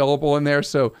additional syllable in there,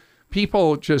 so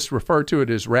people just refer to it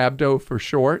as rhabdo for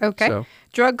short. Okay. So.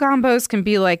 Drug combos can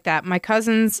be like that. My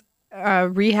cousin's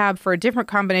rehab for a different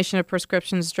combination of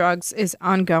prescriptions drugs is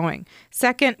ongoing.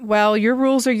 Second, well, your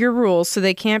rules are your rules, so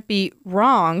they can't be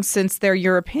wrong since they're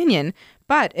your opinion.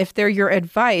 But if they're your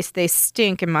advice, they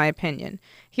stink, in my opinion.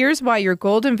 Here's why your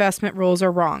gold investment rules are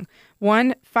wrong.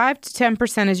 1, 5 to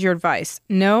 10% is your advice.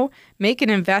 No, make an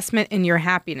investment in your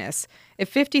happiness.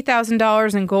 If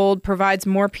 $50,000 in gold provides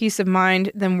more peace of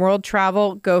mind than world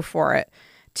travel, go for it.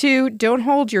 2, don't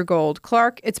hold your gold.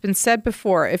 Clark, it's been said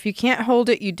before, if you can't hold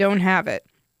it, you don't have it.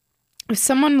 If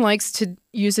someone likes to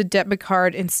use a debit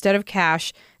card instead of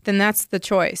cash, then that's the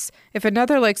choice. If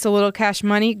another likes a little cash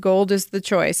money, gold is the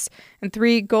choice. And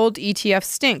 3, gold ETFs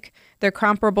stink. They're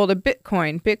comparable to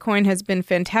Bitcoin. Bitcoin has been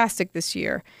fantastic this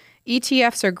year.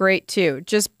 ETFs are great too.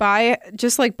 Just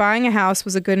like buying a house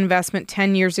was a good investment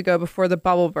 10 years ago before the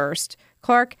bubble burst.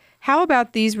 Clark, how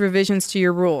about these revisions to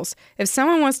your rules? If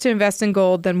someone wants to invest in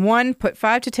gold, then 1, put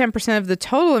 5 to 10% of the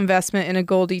total investment in a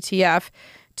gold ETF.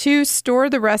 2, store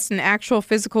the rest in actual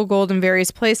physical gold in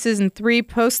various places. And 3,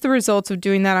 post the results of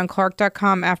doing that on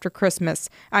Clark.com after Christmas.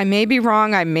 I may be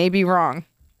wrong. I may be wrong.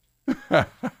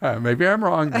 Maybe I'm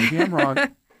wrong. Maybe I'm wrong.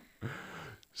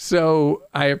 So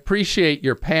I appreciate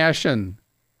your passion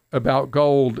about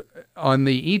gold. On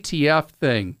the ETF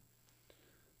thing,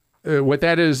 what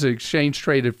that is,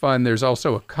 exchange-traded fund. There's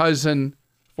also a cousin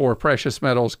for precious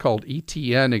metals called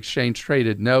ETN,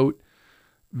 exchange-traded note,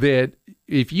 that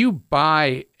if you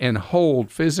buy and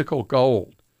hold physical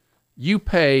gold, you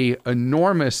pay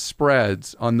enormous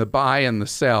spreads on the buy and the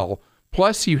sell.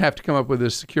 Plus, you have to come up with a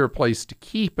secure place to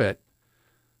keep it,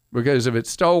 because if it's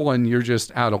stolen, you're just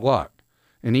out of luck.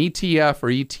 An ETF or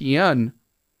ETN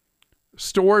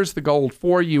stores the gold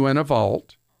for you in a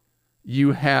vault.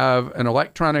 You have an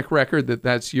electronic record that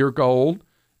that's your gold,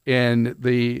 and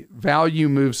the value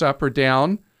moves up or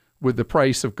down with the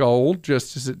price of gold,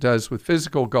 just as it does with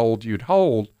physical gold you'd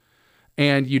hold.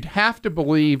 And you'd have to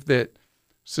believe that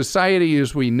society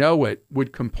as we know it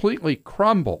would completely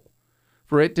crumble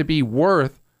for it to be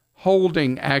worth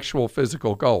holding actual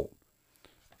physical gold.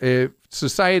 If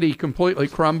society completely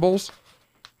crumbles,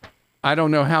 I don't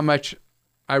know how much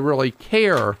I really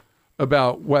care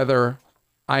about whether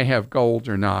I have gold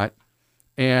or not.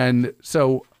 And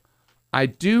so I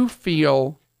do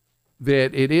feel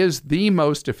that it is the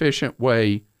most efficient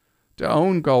way to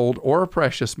own gold or a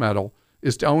precious metal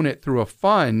is to own it through a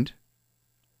fund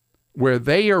where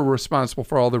they are responsible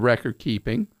for all the record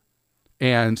keeping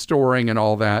and storing and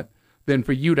all that, than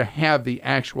for you to have the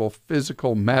actual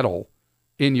physical metal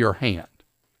in your hand.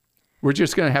 We're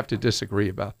just going to have to disagree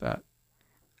about that.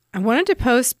 I wanted to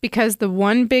post because the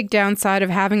one big downside of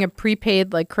having a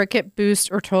prepaid like Cricket, Boost,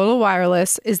 or Total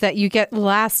Wireless is that you get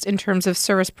last in terms of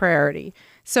service priority.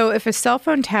 So if a cell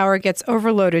phone tower gets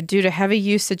overloaded due to heavy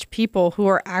usage, people who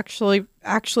are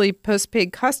actually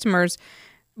postpaid customers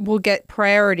will get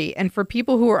priority. And for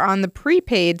people who are on the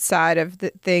prepaid side of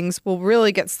things will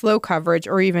really get slow coverage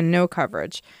or even no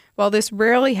coverage. While this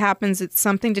rarely happens, it's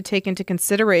something to take into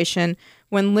consideration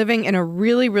when living in a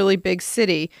really, really big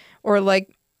city or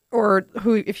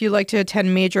who, if you like to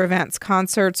attend major events,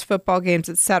 concerts, football games,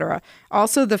 etc.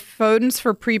 Also, the phones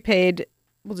for prepaid,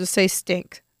 we'll just say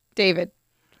stink. David,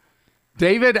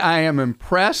 I am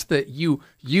impressed that you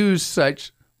use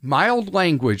such mild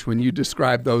language when you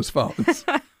describe those phones.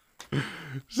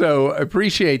 So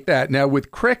appreciate that. Now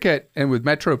with Cricket and with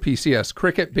Metro PCS,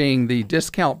 Cricket being the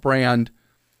discount brand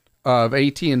of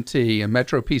AT&T and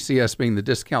Metro PCS being the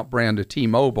discount brand of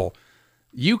T-Mobile,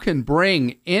 you can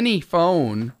bring any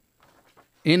phone,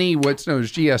 any what's known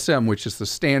as GSM, which is the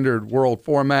standard world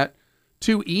format,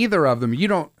 to either of them. You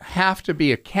don't have to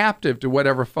be a captive to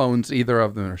whatever phones either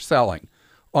of them are selling.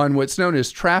 On what's known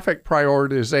as traffic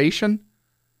prioritization,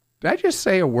 did I just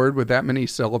say a word with that many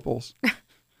syllables?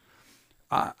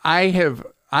 I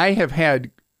have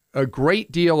had a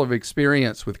great deal of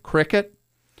experience with Cricket,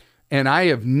 and I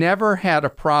have never had a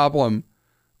problem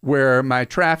where my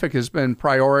traffic has been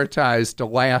prioritized to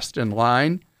last in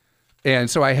line. And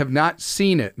so I have not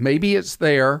seen it. Maybe it's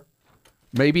there,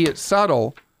 maybe it's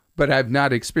subtle, but I've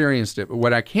not experienced it. But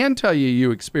what I can tell you,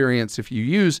 you experience if you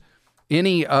use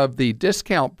any of the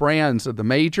discount brands of the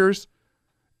majors,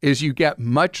 is you get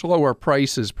much lower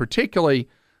prices, particularly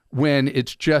when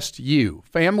it's just you.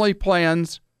 Family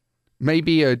plans may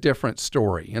be a different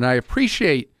story. And I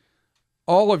appreciate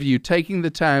all of you taking the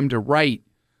time to write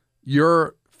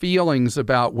your feelings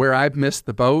about where I've missed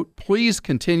the boat. Please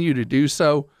continue to do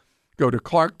so. Go to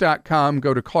Clark.com,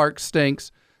 go to Clark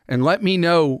Stinks, and let me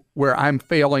know where I'm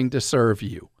failing to serve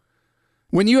you.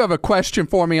 When you have a question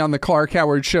for me on the Clark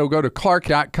Howard Show, go to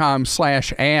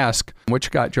Clark.com/ask. What you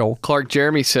got, Joel? Clark,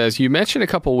 Jeremy says, you mentioned a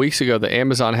couple weeks ago that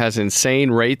Amazon has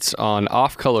insane rates on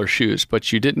off-color shoes,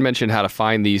 but you didn't mention how to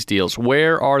find these deals.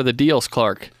 Where are the deals,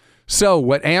 Clark? So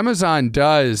what Amazon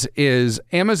does is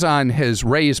Amazon has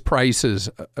raised prices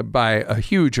by a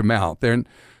huge amount. They're in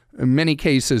many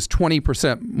cases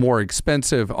 20% more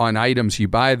expensive on items you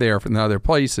buy there from other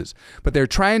places. But they're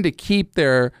trying to keep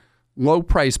their low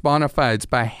price bona fides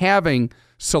by having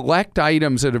select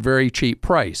items at a very cheap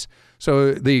price.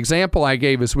 So the example I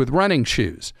gave is with running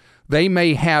shoes. They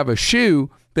may have a shoe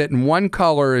that in one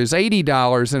color is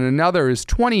 $80 and another is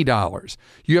 $20.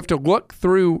 You have to look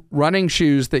through running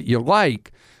shoes that you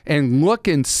like and look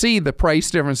and see the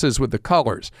price differences with the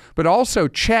colors. But also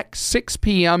check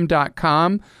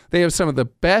 6pm.com. They have some of the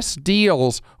best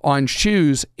deals on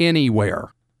shoes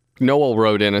anywhere. Noel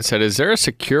wrote in and said, is there a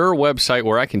secure website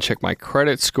where I can check my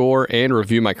credit score and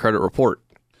review my credit report?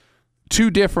 Two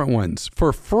different ones.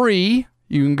 For free,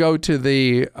 you can go to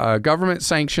the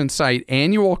government-sanctioned site,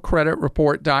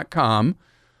 annualcreditreport.com.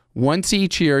 Once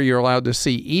each year, you're allowed to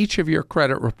see each of your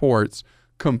credit reports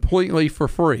completely for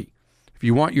free. If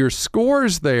you want your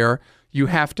scores there, you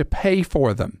have to pay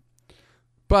for them.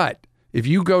 But if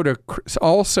you go to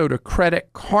also to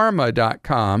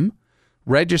creditkarma.com,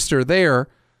 register there,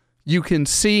 you can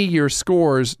see your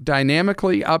scores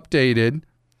dynamically updated,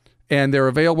 and they're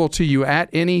available to you at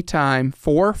any time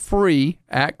for free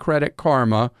at Credit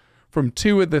Karma from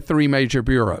two of the three major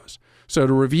bureaus. So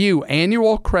to review,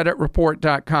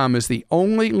 annualcreditreport.com is the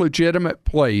only legitimate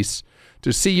place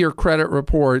to see your credit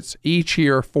reports each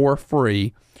year for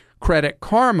free. Credit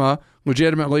Karma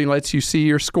legitimately lets you see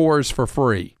your scores for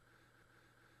free.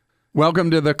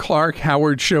 Welcome to the Clark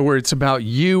Howard Show, where it's about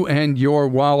you and your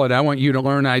wallet. I want you to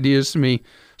learn ideas from me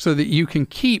so that you can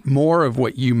keep more of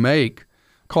what you make.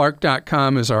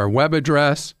 Clark.com is our web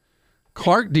address.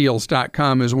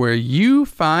 ClarkDeals.com is where you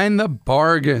find the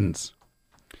bargains.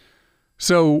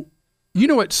 So, you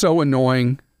know what's so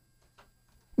annoying?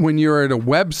 When you're at a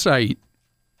website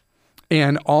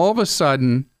and all of a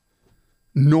sudden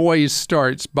noise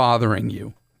starts bothering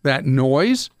you. That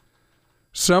noise,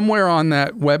 somewhere on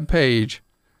that web page,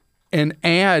 an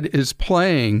ad is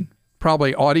playing,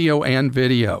 probably audio and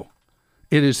video.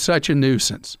 It is such a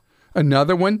nuisance.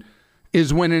 Another one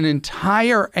is when an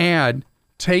entire ad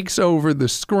takes over the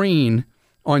screen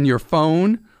on your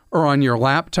phone or on your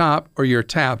laptop or your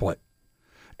tablet.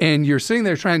 And you're sitting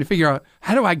there trying to figure out,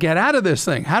 how do I get out of this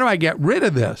thing? How do I get rid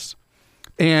of this?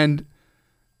 And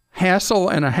hassle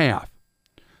and a half.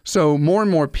 So more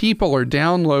and more people are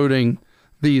downloading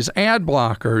these ad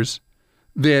blockers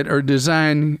that are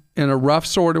designed in a rough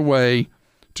sort of way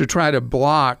to try to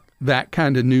block that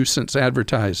kind of nuisance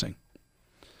advertising.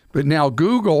 But now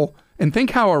Google, and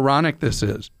think how ironic this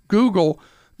is, Google,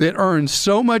 that earns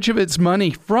so much of its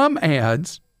money from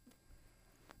ads,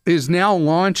 is now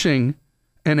launching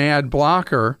an ad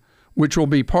blocker, which will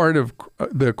be part of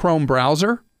the Chrome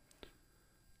browser,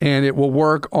 and it will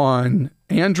work on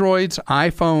Androids,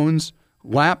 iPhones,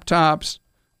 laptops,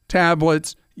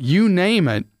 tablets, you name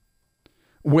it,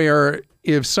 where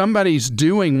if somebody's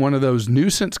doing one of those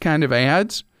nuisance kind of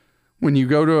ads, when you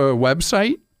go to a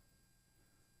website,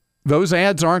 those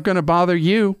ads aren't going to bother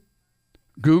you.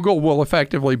 Google will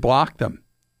effectively block them.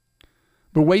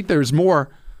 But wait, there's more.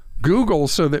 Google,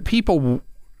 so that people,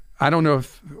 I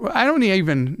don't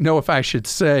even know if I should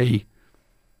say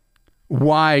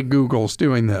why Google's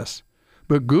doing this.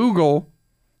 But Google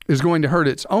is going to hurt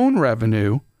its own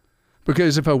revenue,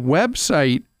 because if a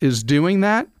website is doing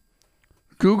that,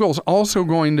 Google's also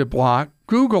going to block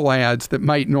Google ads that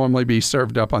might normally be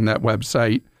served up on that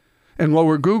website and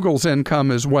lower Google's income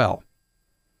as well.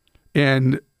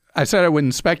 And I said I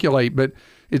wouldn't speculate, but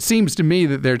it seems to me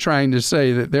that they're trying to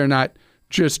say that they're not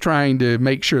just trying to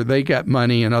make sure they get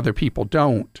money and other people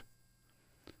don't.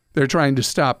 They're trying to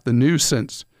stop the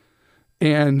nuisance.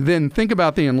 And then think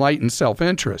about the enlightened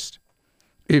self-interest.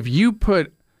 If you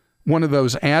put one of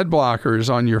those ad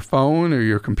blockers on your phone or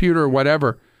your computer or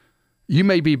whatever, you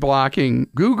may be blocking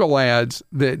Google ads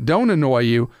that don't annoy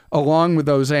you along with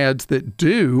those ads that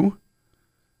do.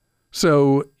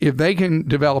 So if they can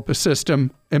develop a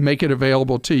system and make it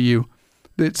available to you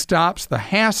that stops the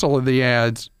hassle of the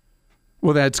ads,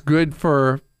 well, that's good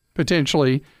for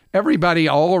potentially everybody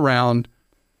all around,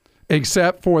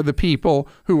 except for the people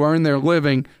who earn their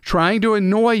living trying to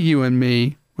annoy you and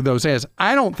me with those ads.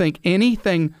 I don't think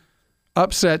anything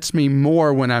upsets me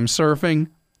more when I'm surfing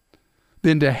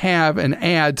than to have an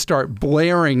ad start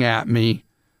blaring at me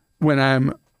when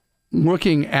I'm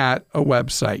looking at a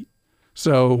website.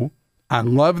 So I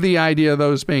love the idea of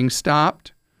those being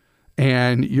stopped,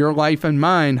 and your life and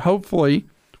mine hopefully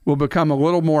will become a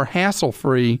little more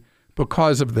hassle-free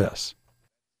because of this.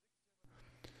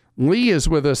 Lee is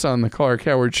with us on the Clark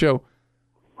Howard Show.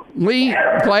 Lee,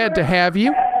 glad to have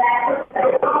you.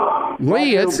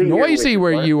 Lee, it's noisy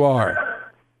where you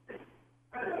are.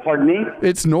 Pardon me?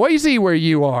 It's noisy where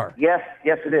you are. Yes,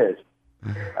 it is.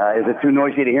 Is it too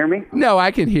noisy to hear me? No,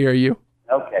 I can hear you.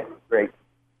 Okay, great.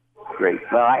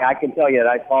 Well, I can tell you that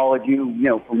I followed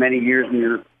you, for many years in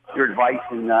your advice,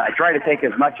 and I try to take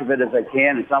as much of it as I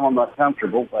can, and some I'm not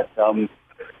comfortable, but that's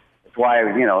why,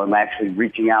 I'm actually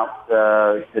reaching out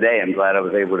today. I'm glad I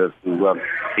was able to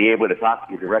be able to talk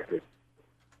to you directly.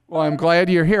 Well, I'm glad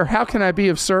you're here. How can I be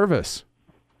of service?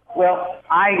 Well,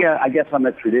 I guess I'm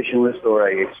a traditionalist or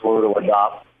a explore to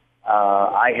adopt.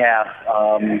 I have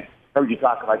heard you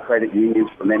talk about credit unions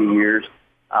for many years,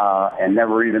 and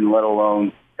never even, let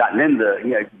alone, gotten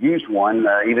into, used one,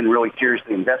 even really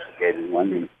seriously investigated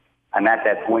one. And I'm at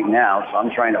that point now, so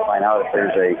I'm trying to find out if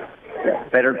there's a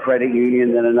better credit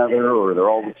union than another, or they're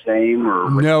all the same. Or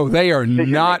no, they are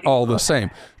not all the same.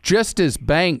 Just as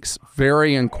banks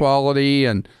vary in quality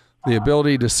and the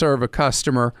ability to serve a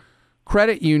customer,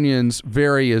 credit unions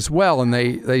vary as well, and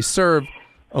they serve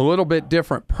a little bit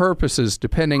different purposes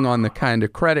depending on the kind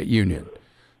of credit union.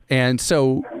 And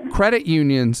so credit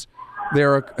unions,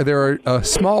 there are a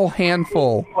small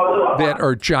handful that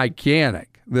are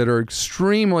gigantic, that are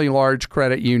extremely large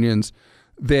credit unions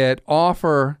that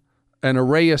offer an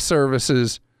array of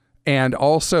services and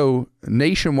also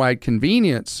nationwide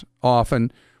convenience,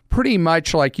 often pretty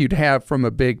much like you'd have from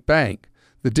a big bank.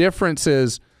 The difference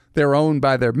is they're owned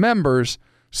by their members,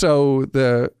 so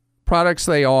the products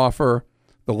they offer,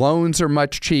 the loans are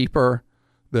much cheaper,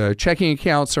 the checking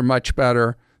accounts are much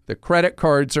better, the credit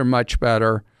cards are much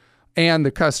better, and the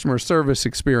customer service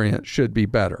experience should be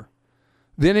better.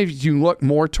 Then if you look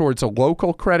more towards a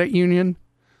local credit union,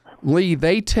 Lee,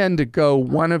 they tend to go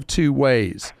one of two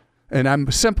ways. And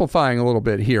I'm simplifying a little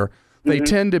bit here. They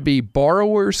tend to be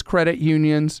borrowers' credit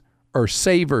unions or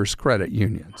savers' credit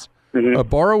unions. A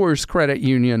borrower's credit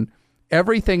union,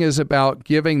 everything is about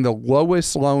giving the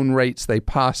lowest loan rates they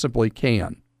possibly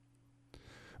can.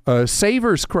 A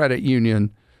savers' credit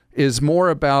union is more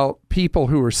about people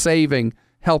who are saving,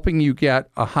 helping you get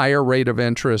a higher rate of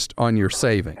interest on your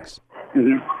savings.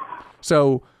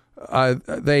 So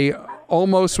they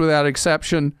almost without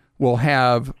exception will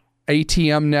have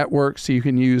ATM networks you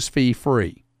can use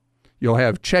fee-free. You'll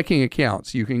have checking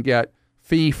accounts you can get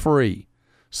fee-free.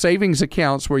 Savings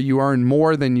accounts where you earn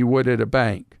more than you would at a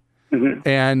bank.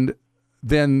 And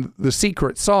then the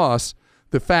secret sauce,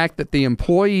 the fact that the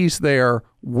employees there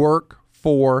work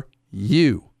for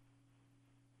you.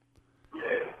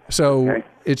 So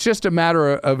it's just a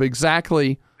matter of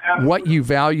exactly what you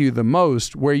value the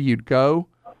most, where you'd go.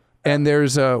 And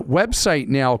there's a website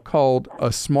now called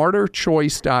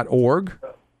asmarterchoice.org.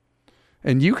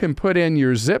 And you can put in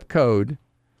your zip code,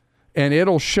 and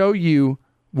it'll show you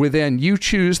you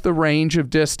choose the range of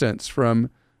distance from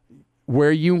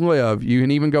where you live. You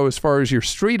can even go as far as your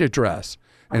street address.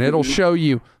 And it'll show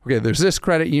you, okay, there's this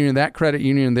credit union, that credit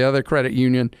union, the other credit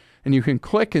union. And you can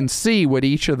click and see what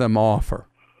each of them offer.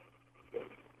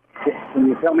 Can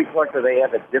you tell me, Clark, do they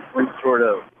have a different sort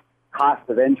of cost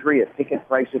of entry, a ticket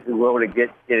price, if you will, to get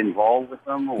involved with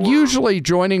them? Or? Usually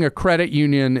joining a credit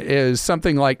union is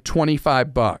something like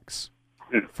 $25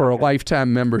 for a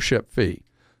lifetime membership fee.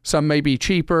 Some may be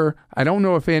cheaper. I don't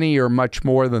know if any are much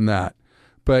more than that.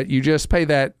 But you just pay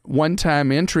that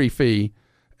one-time entry fee,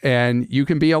 and you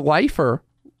can be a lifer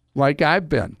like I've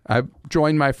been. I've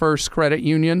joined my first credit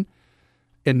union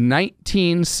in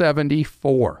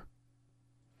 1974.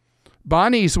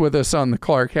 Bonnie's with us on the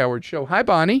Clark Howard Show. Hi,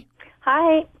 Bonnie.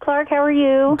 Hi, Clark. How are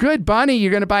you? Good. Bonnie, you're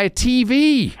going to buy a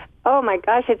TV. Oh, my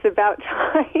gosh. It's about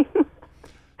time.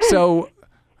 So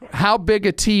how big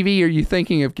a TV are you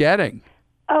thinking of getting?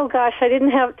 Oh, gosh. I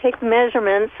didn't take the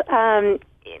measurements.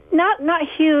 Not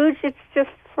huge. It's just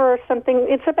for something.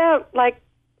 It's about like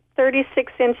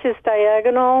 36 inches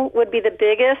diagonal would be the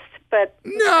biggest, but...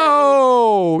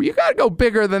 No! You got to go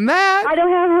bigger than that. I don't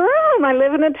have room. I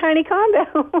live in a tiny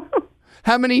condo.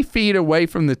 How many feet away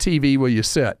from the TV will you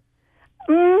sit?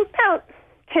 About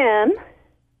 10.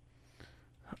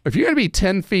 If you're going to be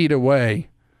 10 feet away,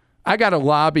 I got to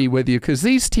lobby with you because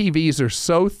these TVs are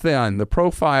so thin. The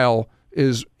profile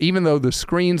is, even though the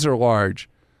screens are large,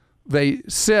 they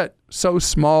sit so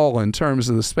small in terms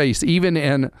of the space, even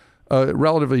in a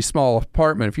relatively small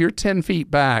apartment. If you're 10 feet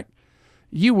back,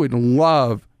 you would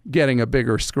love getting a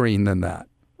bigger screen than that.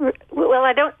 Well,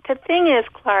 I don't. The thing is,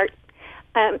 Clark,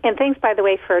 and thanks, by the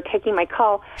way, for taking my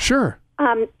call. Sure.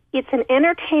 It's an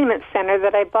entertainment center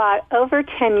that I bought over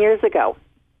 10 years ago,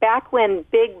 back when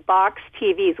big box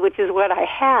TVs, which is what I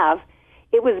have,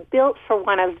 it was built for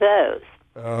one of those.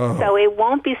 Oh. So it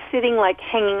won't be sitting like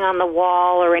hanging on the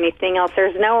wall or anything else.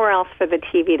 There's nowhere else for the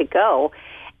TV to go.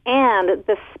 and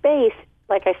the space,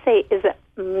 like I say, is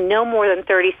no more than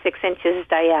 36 inches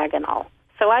diagonal.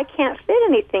 So I can't fit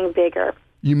anything bigger.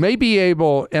 You may be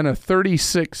able, in a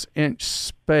 36-inch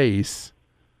space,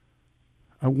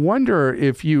 I wonder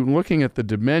if you, looking at the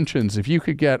dimensions, if you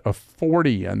could get a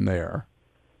 40 in there.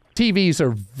 TVs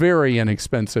are very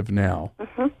inexpensive now.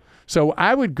 Mm-hmm. So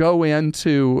I would go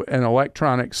into an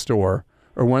electronics store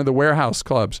or one of the warehouse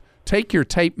clubs, take your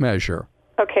tape measure.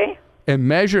 Okay. And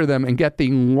measure them and get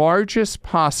the largest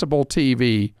possible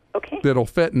TV that'll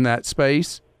fit in that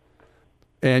space.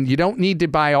 And you don't need to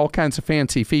buy all kinds of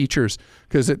fancy features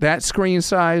because at that screen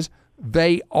size,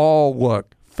 they all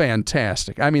look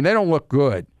fantastic. I mean, they don't look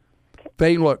good.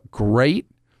 They look great.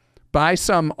 Buy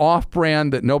some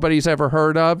off-brand that nobody's ever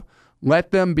heard of.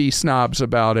 Let them be snobs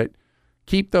about it.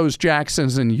 Keep those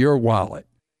Jacksons in your wallet.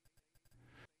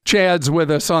 Chad's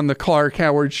with us on the Clark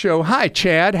Howard Show. Hi,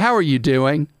 Chad. How are you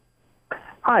doing?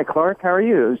 Hi, Clark. How are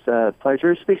you? It's a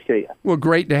pleasure to speak to you. Well,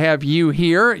 great to have you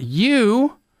here.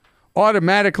 You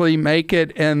automatically make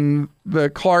it in the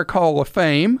Clark Hall of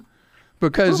Fame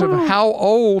because of how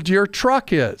old your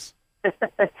truck is.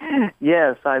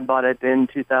 Yes, I bought it in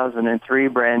 2003,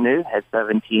 brand new, had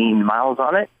 17 miles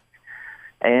on it.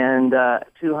 And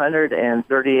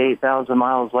 238,000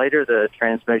 miles later, the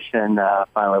transmission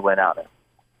finally went out.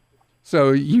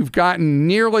 So you've gotten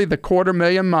nearly the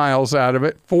 250,000 miles out of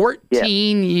it,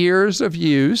 14 years of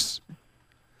use.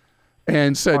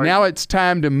 And so now it's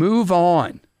time to move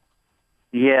on.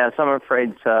 Yes, I'm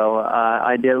afraid so.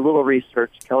 I did a little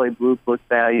research. Kelly Blue Book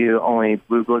value, only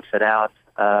Blue Books it out.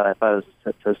 If I was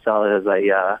to sell it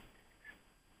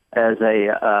as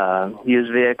a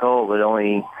used vehicle, it would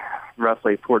only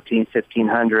roughly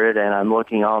 $1,500, and I'm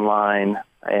looking online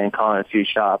and calling a few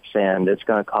shops, and it's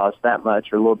going to cost that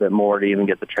much or a little bit more to even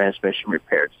get the transmission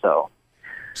repaired. So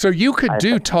you could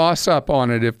do toss-up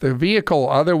on it if the vehicle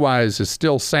otherwise is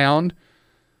still sound.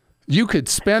 You could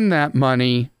spend that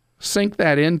money, sink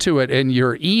that into it, and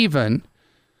you're even.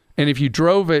 And if you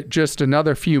drove it just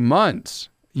another few months,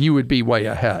 you would be way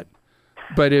ahead.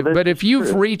 But if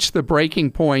you've reached the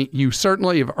breaking point, you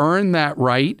certainly have earned that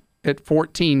right at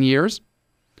 14 years.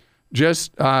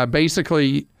 Just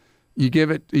basically,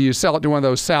 you sell it to one of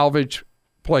those salvage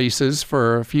places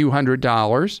for a few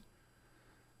 $100s,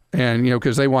 and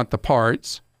because they want the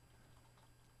parts,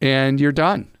 and you're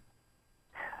done.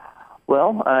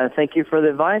 Well, thank you for the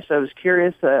advice. I was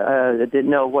curious. I didn't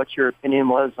know what your opinion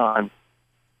was on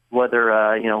whether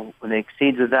when it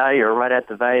exceeds the value or right at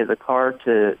the value of the car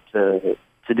to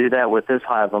do that with this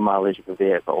high of a mileage of a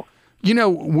vehicle.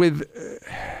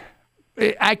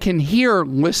 I can hear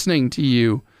listening to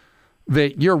you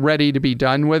that you're ready to be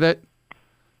done with it.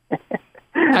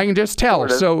 I can just tell.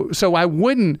 So I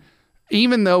wouldn't,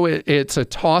 even though it's a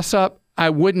toss-up, I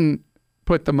wouldn't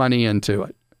put the money into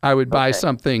it. I would buy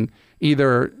something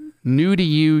either new to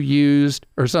you, used,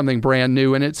 or something brand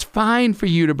new. And it's fine for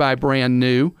you to buy brand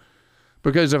new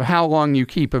because of how long you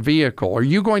keep a vehicle. Are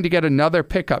you going to get another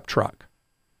pickup truck?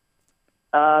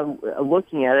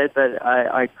 Looking at it, but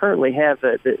I currently have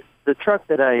the truck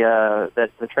that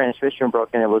that the transmission broke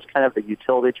in. It was kind of a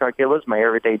utility truck. It was my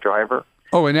everyday driver.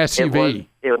 Oh, an SUV.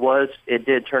 It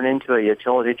did turn into a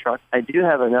utility truck. I do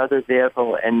have another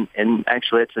vehicle, and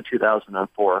actually it's a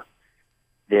 2004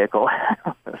 vehicle.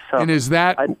 And is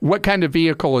that what kind of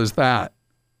vehicle is that?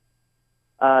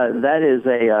 That is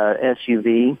a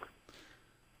SUV.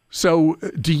 So,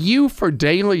 do you, for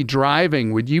daily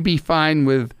driving, would you be fine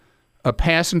with a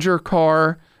passenger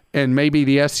car, and maybe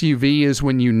the SUV is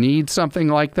when you need something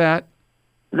like that?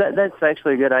 That's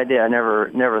actually a good idea. I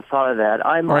never thought of that.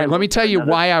 All right, let me tell you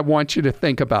why I want you to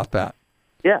think about that.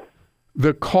 Yeah.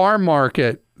 The car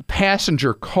market,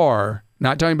 passenger car,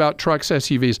 not talking about trucks,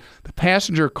 SUVs, the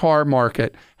passenger car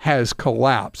market has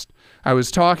collapsed. I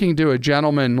was talking to a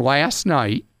gentleman last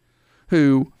night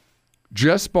who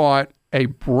just bought a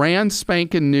brand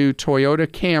spanking new Toyota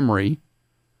Camry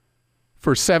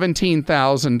for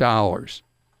 $17,000.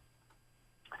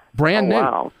 Brand new.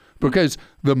 Wow. Because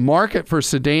the market for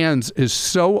sedans is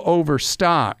so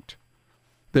overstocked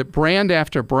that brand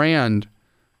after brand,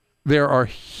 there are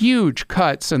huge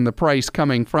cuts in the price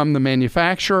coming from the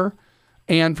manufacturer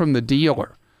and from the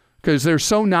dealer because they're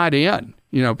so not in.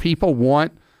 People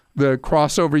want the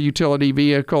crossover utility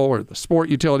vehicle or the sport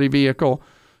utility vehicle.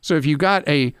 So if you got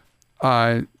a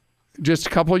just a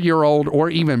couple-year-old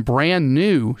or even brand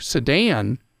new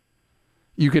sedan,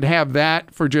 you could have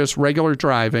that for just regular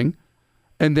driving.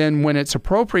 And then when it's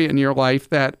appropriate in your life,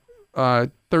 that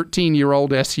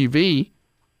 13-year-old SUV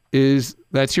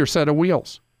that's your set of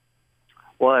wheels.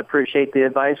 Well, I appreciate the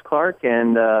advice, Clark,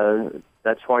 and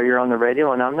that's why you're on the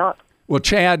radio and I'm not. Well,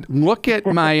 Chad, look at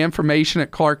my information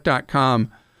at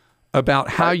Clark.com about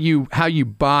how you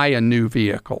buy a new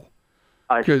vehicle.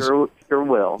 I sure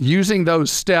will. Using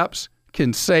those steps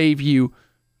can save you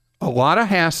a lot of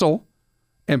hassle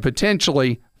and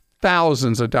potentially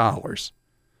thousands of dollars.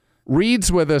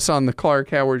 Reed's with us on the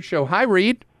Clark Howard Show. Hi,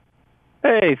 Reed.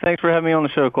 Hey, thanks for having me on the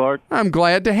show, Clark. I'm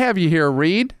glad to have you here,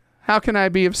 Reed. How can I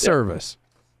be of service?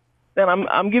 And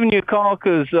I'm giving you a call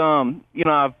because,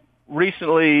 I've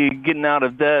recently getting out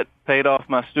of debt, paid off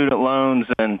my student loans,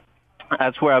 and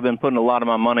that's where I've been putting a lot of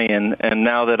my money in. And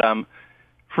now that I'm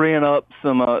freeing up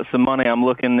some money, I'm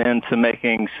looking into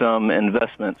making some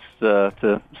investments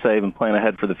to save and plan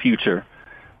ahead for the future.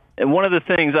 And one of the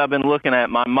things I've been looking at,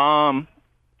 my mom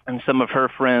and some of her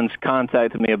friends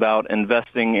contacted me about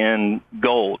investing in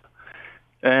gold.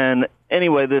 And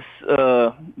anyway, this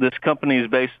company is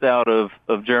based out of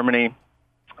Germany,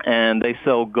 and they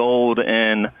sell gold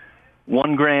in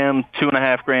 1 gram,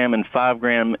 2.5 gram, and 5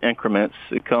 gram increments.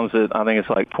 It comes at, I think it's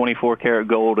like 24 karat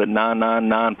gold at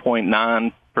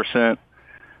 999.9%.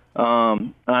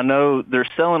 I know they're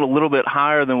selling a little bit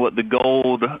higher than what the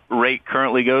gold rate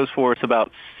currently goes for. It's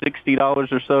about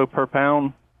 $60 or so per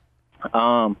pound.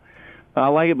 I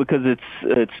like it because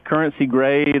it's currency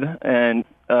grade, and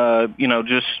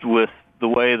just with the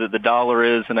way that the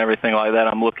dollar is and everything like that,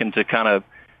 I'm looking to kind of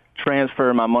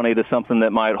transfer my money to something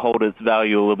that might hold its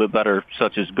value a little bit better,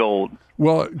 such as gold.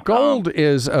 Well, gold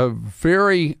is a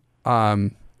very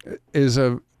is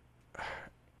not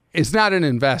an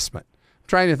investment. I'm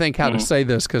trying to think how to say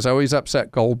this because I always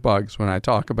upset gold bugs when I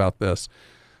talk about this.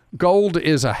 Gold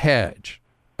is a hedge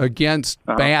against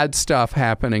bad stuff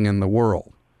happening in the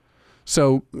world.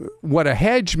 So what a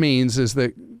hedge means is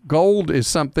that gold is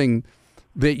something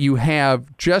that you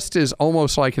have just as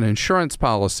almost like an insurance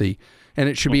policy, and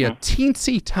it should be a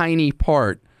teensy tiny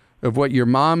part of what your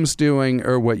mom's doing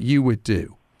or what you would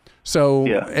do. So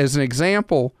as an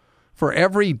example, for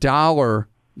every dollar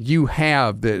you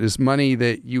have that is money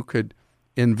that you could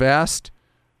invest,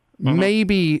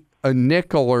 maybe a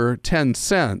nickel or 10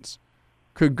 cents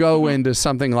could go into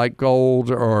something like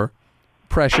gold or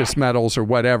precious metals or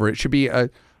whatever. It should be a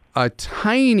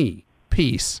tiny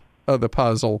piece of the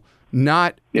puzzle,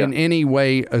 not in any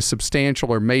way a substantial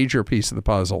or major piece of the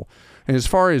puzzle. And as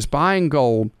far as buying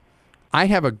gold, I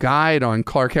have a guide on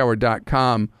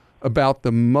ClarkHoward.com about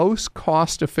the most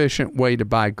cost-efficient way to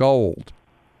buy gold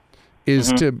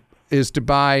is to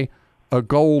buy a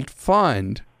gold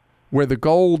fund where the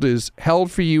gold is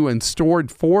held for you and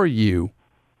stored for you,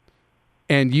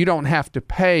 and you don't have to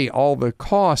pay all the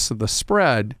costs of the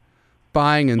spread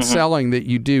buying and selling that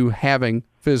you do having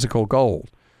physical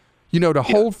gold. To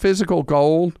hold physical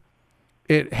gold,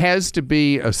 it has to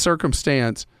be a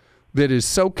circumstance that is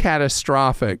so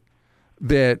catastrophic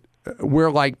that we're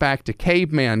like back to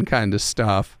caveman kind of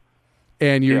stuff,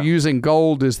 and you're using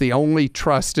gold as the only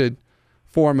trusted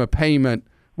form of payment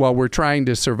while we're trying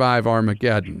to survive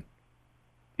Armageddon.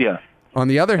 Yeah. On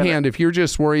the other hand, if you're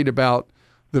just worried about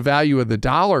the value of the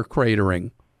dollar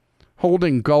cratering,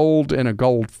 holding gold in a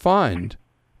gold fund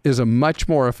is a much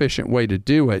more efficient way to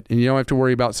do it, and you don't have to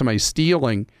worry about somebody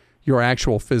stealing your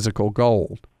actual physical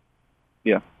gold.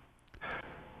 Yeah.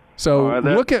 So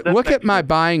look at my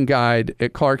buying guide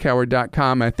at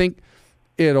ClarkHoward.com. I think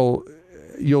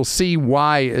you'll see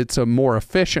why it's a more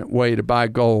efficient way to buy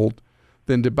gold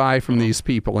than to buy from these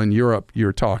people in Europe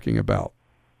you're talking about.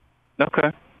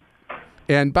 Okay.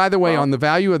 And by the way, on the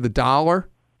value of the dollar,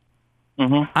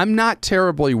 I'm not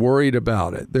terribly worried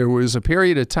about it. There was a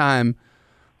period of time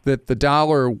that the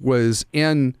dollar was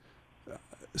in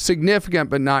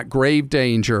significant but not grave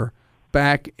danger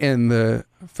back in the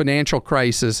financial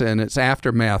crisis and its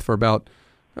aftermath for about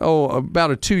a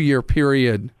 2-year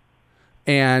period,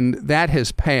 and that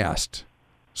has passed.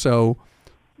 So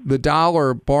the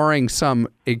dollar, barring some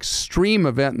extreme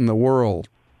event in the world,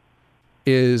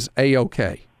 is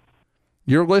A-OK.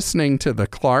 You're listening to The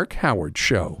Clark Howard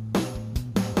Show.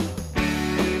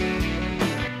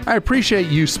 I appreciate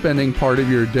you spending part of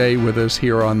your day with us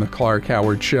here on The Clark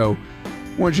Howard Show.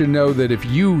 I want you to know that if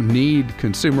you need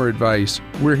consumer advice,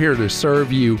 we're here to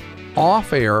serve you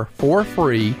off air for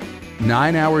free,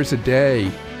 9 hours a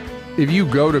day. If you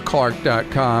go to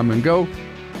Clark.com and go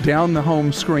down the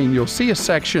home screen, you'll see a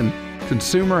section,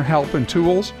 Consumer Help and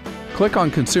Tools. Click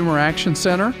on Consumer Action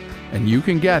Center, and you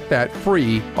can get that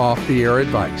free off-the-air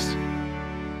advice.